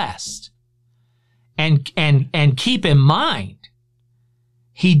request. And keep in mind,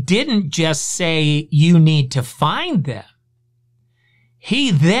 he didn't just say you need to find them.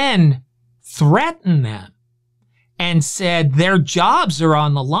 He then threatened them and said their jobs are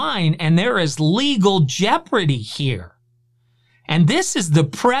on the line and there is legal jeopardy here. And this is the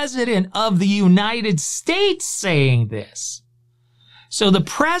President of the United States saying this. So the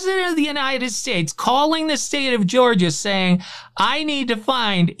President of the United States calling the state of Georgia saying, I need to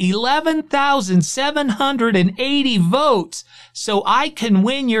find 11,780 votes so I can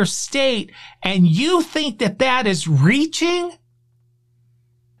win your state. And you think that that is reaching?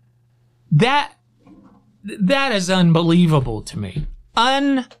 That is unbelievable to me.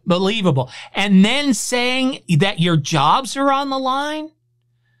 Unbelievable. And then saying that your jobs are on the line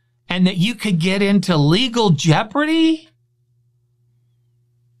and that you could get into legal jeopardy?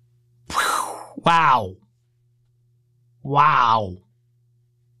 Wow. Wow.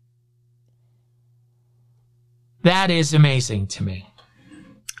 That is amazing to me.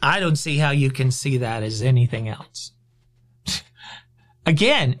 I don't see how you can see that as anything else.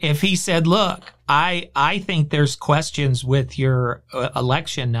 Again, if he said, look, I think there's questions with your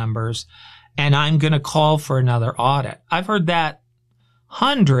election numbers and I'm going to call for another audit. I've heard that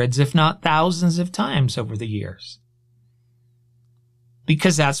hundreds, if not thousands of times over the years.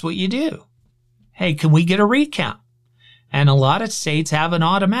 Because that's what you do. Hey, can we get a recount? And a lot of states have an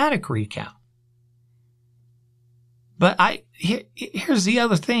automatic recount. But here's the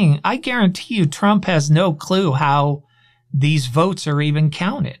other thing. I guarantee you Trump has no clue how these votes are even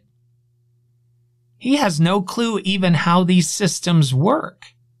counted. He has no clue even how these systems work.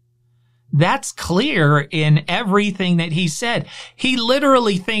 That's clear in everything that he said. He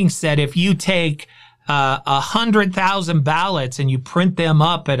literally thinks that if you take 100,000 ballots and you print them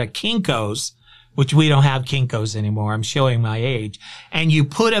up at a Kinko's, which we don't have Kinko's anymore, I'm showing my age, and you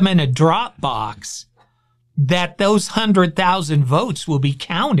put them in a drop box, that those 100,000 votes will be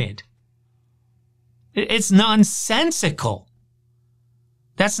counted. It's nonsensical.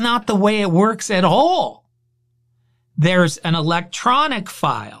 That's not the way it works at all. There's an electronic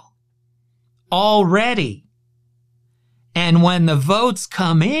file already. And when the votes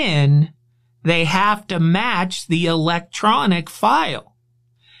come in, they have to match the electronic file.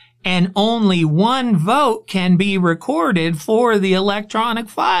 And only one vote can be recorded for the electronic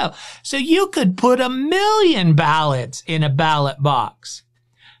file. So you could put 1,000,000 ballots in a ballot box.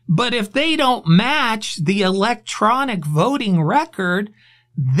 But if they don't match the electronic voting record,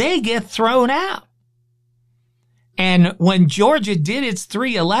 they get thrown out. And when Georgia did its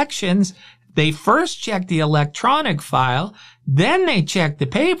 3 elections, they first checked the electronic file, then they checked the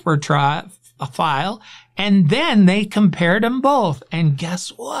paper file, and then they compared them both. And guess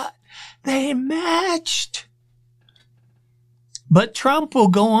what? They matched. But Trump will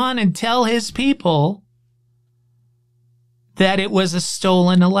go on and tell his people that it was a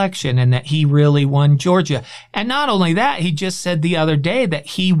stolen election and that he really won Georgia. And not only that, he just said the other day that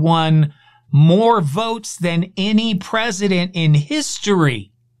he won more votes than any president in history.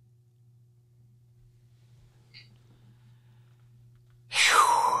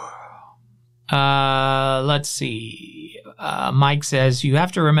 Let's see. Mike says, you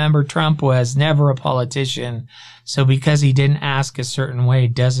have to remember Trump was never a politician. So because he didn't ask a certain way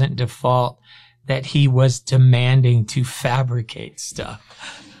doesn't default that he was demanding to fabricate stuff.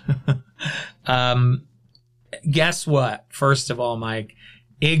 Guess what? First of all, Mike,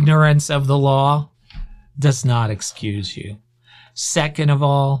 ignorance of the law does not excuse you. Second of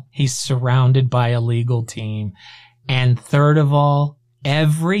all, he's surrounded by a legal team. And third of all,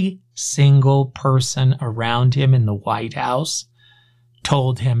 every single person around him in the White House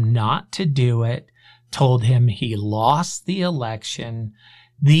told him not to do it, told him he lost the election.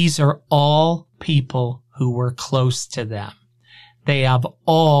 These are all people who were close to them. They have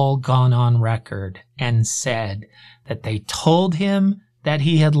all gone on record and said that they told him that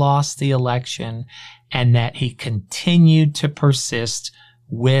he had lost the election and that he continued to persist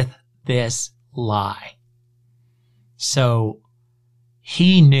with this lie. So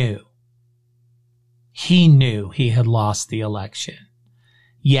he knew he had lost the election,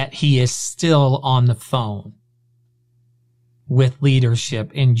 yet he is still on the phone with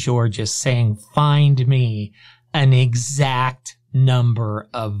leadership in Georgia saying, find me an exact number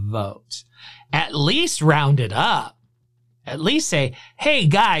of votes. At least round it up. At least say, hey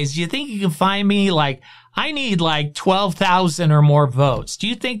guys, do you think you can find me I need 12,000 or more votes. Do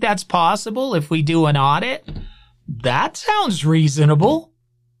you think that's possible if we do an audit? That sounds reasonable.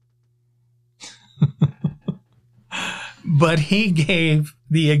 But he gave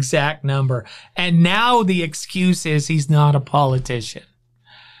the exact number. And now the excuse is he's not a politician.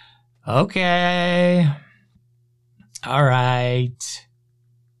 Okay. All right.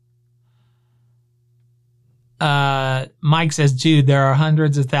 Mike says, dude, there are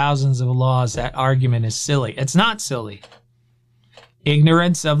hundreds of thousands of laws. That argument is silly. It's not silly.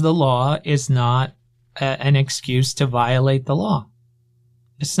 Ignorance of the law is not an excuse to violate the law.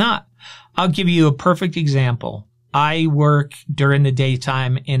 It's not. I'll give you a perfect example. I work during the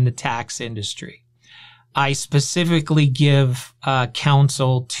daytime in the tax industry. I specifically give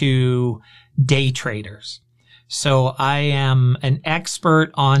counsel to day traders. So I am an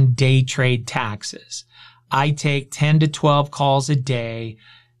expert on day trade taxes. I take 10 to 12 calls a day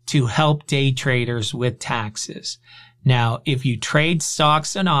to help day traders with taxes. Now, if you trade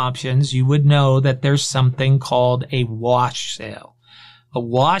stocks and options, you would know that there's something called a wash sale. A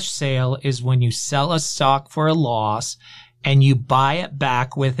wash sale is when you sell a stock for a loss and you buy it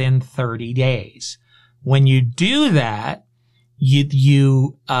back within 30 days. When you do that,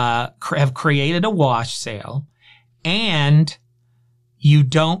 you have created a wash sale and you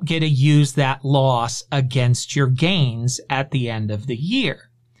don't get to use that loss against your gains at the end of the year.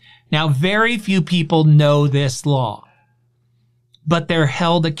 Now, very few people know this law, but they're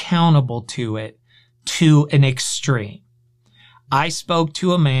held accountable to it to an extreme. I spoke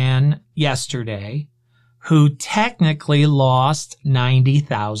to a man yesterday who technically lost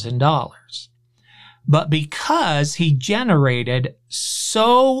 $90,000. But because he generated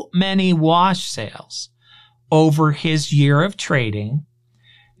so many wash sales over his year of trading,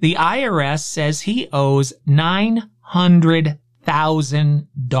 the IRS says he owes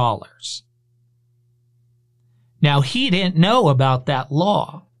 $900,000. Now, he didn't know about that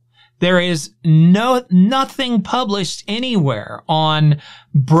law. There is nothing published anywhere on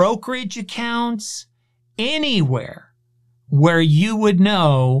brokerage accounts, anywhere where you would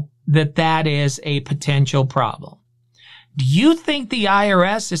know that that is a potential problem. Do you think the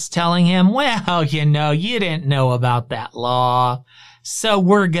IRS is telling him, well, you know, you didn't know about that law, so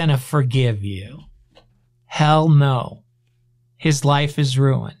we're going to forgive you? Hell no. His life is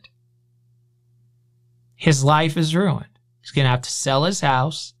ruined. His life is ruined. He's going to have to sell his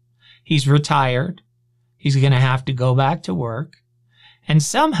house. He's retired. He's going to have to go back to work. And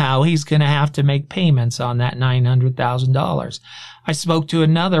somehow he's going to have to make payments on that $900,000. I spoke to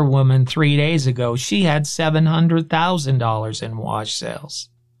another woman 3 days ago. She had $700,000 in wash sales.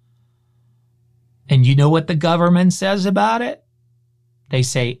 And you know what the government says about it? They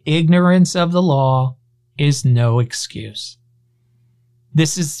say ignorance of the law is no excuse.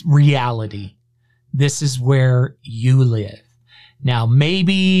 This is reality. This is where you live. Now,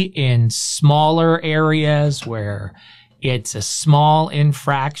 maybe in smaller areas where it's a small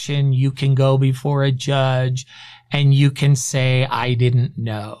infraction, you can go before a judge and you can say, I didn't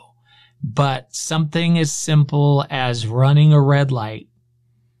know. But something as simple as running a red light,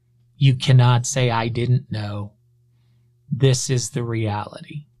 you cannot say, I didn't know. This is the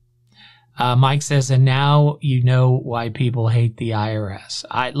reality. Mike says, and now you know why people hate the IRS.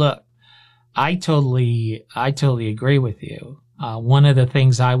 I totally agree with you. One of the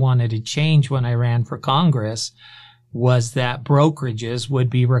things I wanted to change when I ran for Congress was that brokerages would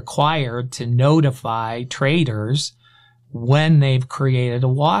be required to notify traders when they've created a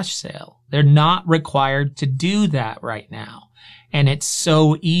wash sale. They're not required to do that right now. And it's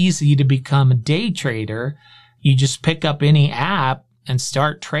so easy to become a day trader. You just pick up any app and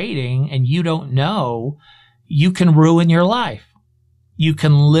start trading, and you don't know, you can ruin your life. You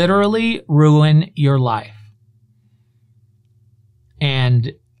can literally ruin your life.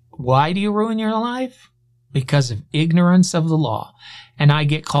 And why do you ruin your life? Because of ignorance of the law. And I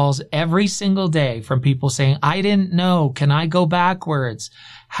get calls every single day from people saying, I didn't know. Can I go backwards?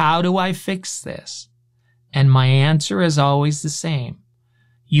 How do I fix this? And my answer is always the same.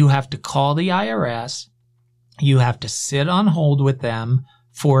 You have to call the IRS. You have to sit on hold with them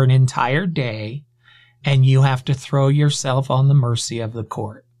for an entire day, and you have to throw yourself on the mercy of the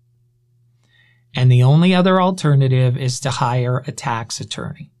court. And the only other alternative is to hire a tax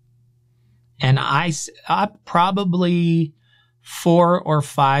attorney. And I probably 4 or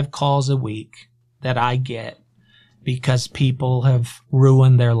 5 calls a week that I get because people have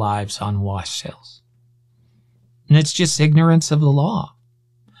ruined their lives on wash sales. And it's just ignorance of the law.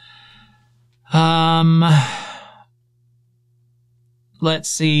 Let's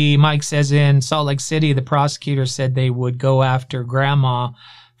see. Mike says in Salt Lake City, the prosecutor said they would go after grandma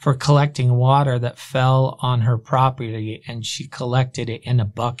for collecting water that fell on her property, and she collected it in a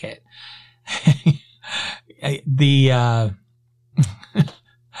bucket. The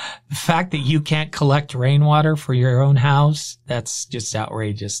fact that you can't collect rainwater for your own house, that's just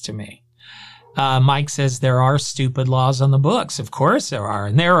outrageous to me. Mike says there are stupid laws on the books. Of course there are.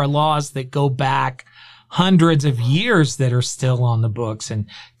 And there are laws that go back hundreds of years that are still on the books. And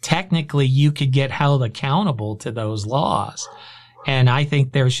technically you could get held accountable to those laws. And I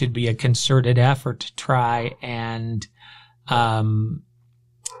think there should be a concerted effort to try and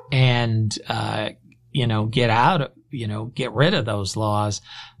get rid of those laws.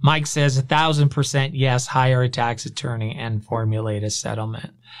 Mike says 1,000% yes, hire a tax attorney and formulate a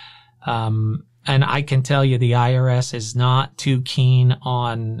settlement. And I can tell you the IRS is not too keen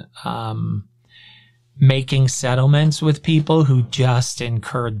on making settlements with people who just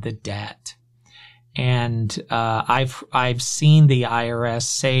incurred the debt. And I've seen the IRS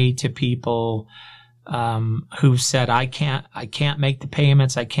say to people who said, I can't make the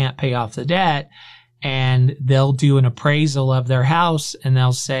payments, I can't pay off the debt, and they'll do an appraisal of their house and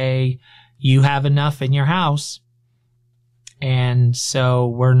they'll say, you have enough in your house, and so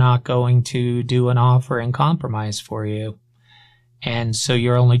we're not going to do an offer in compromise for you, and so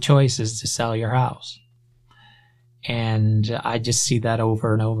your only choice is to sell your house. And I just see that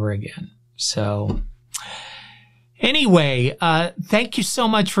over and over again. So anyway, thank you so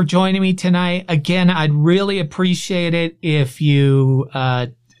much for joining me tonight. Again, I'd really appreciate it if you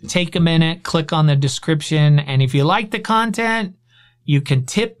take a minute, click on the description, and if you like the content, you can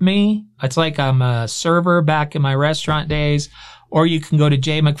tip me. It's like I'm a server back in my restaurant days, or you can go to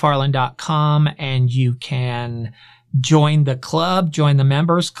jaymcfarland.com and you can join the club, join the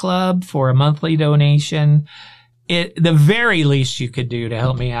members club for a monthly donation. The very least you could do to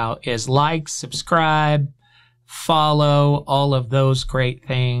help me out is like, subscribe, follow, all of those great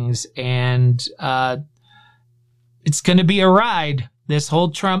things. And it's going to be a ride. This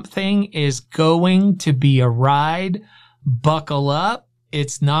whole Trump thing is going to be a ride. Buckle up.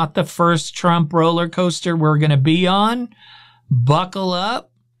 It's not the first Trump roller coaster we're going to be on. Buckle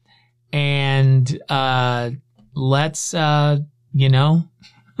up and let's,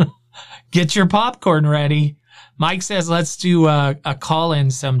 get your popcorn ready. Mike says, let's do a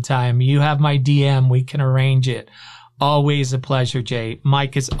call-in sometime. You have my DM. We can arrange it. Always a pleasure, Jay.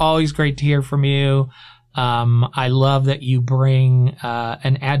 Mike, it's always great to hear from you. I love that you bring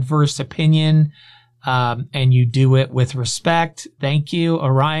an adverse opinion, and you do it with respect. Thank you.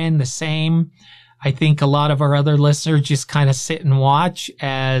 Orion, the same. I think a lot of our other listeners just kind of sit and watch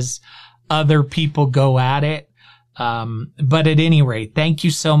as other people go at it. But at any rate, thank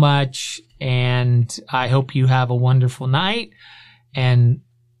you so much. And I hope you have a wonderful night, and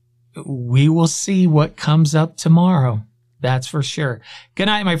we will see what comes up tomorrow. That's for sure. Good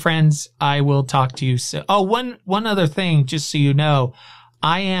night, my friends. I will talk to you soon. Oh, one other thing, just so you know,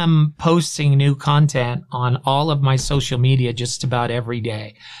 I am posting new content on all of my social media just about every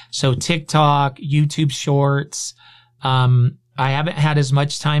day. So TikTok, YouTube Shorts. I haven't had as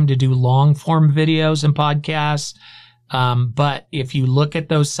much time to do long form videos and podcasts. But if you look at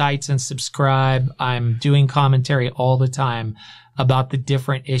those sites and subscribe, I'm doing commentary all the time about the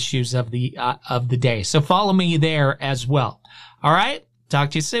different issues of the day. So follow me there as well. All right.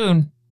 Talk to you soon.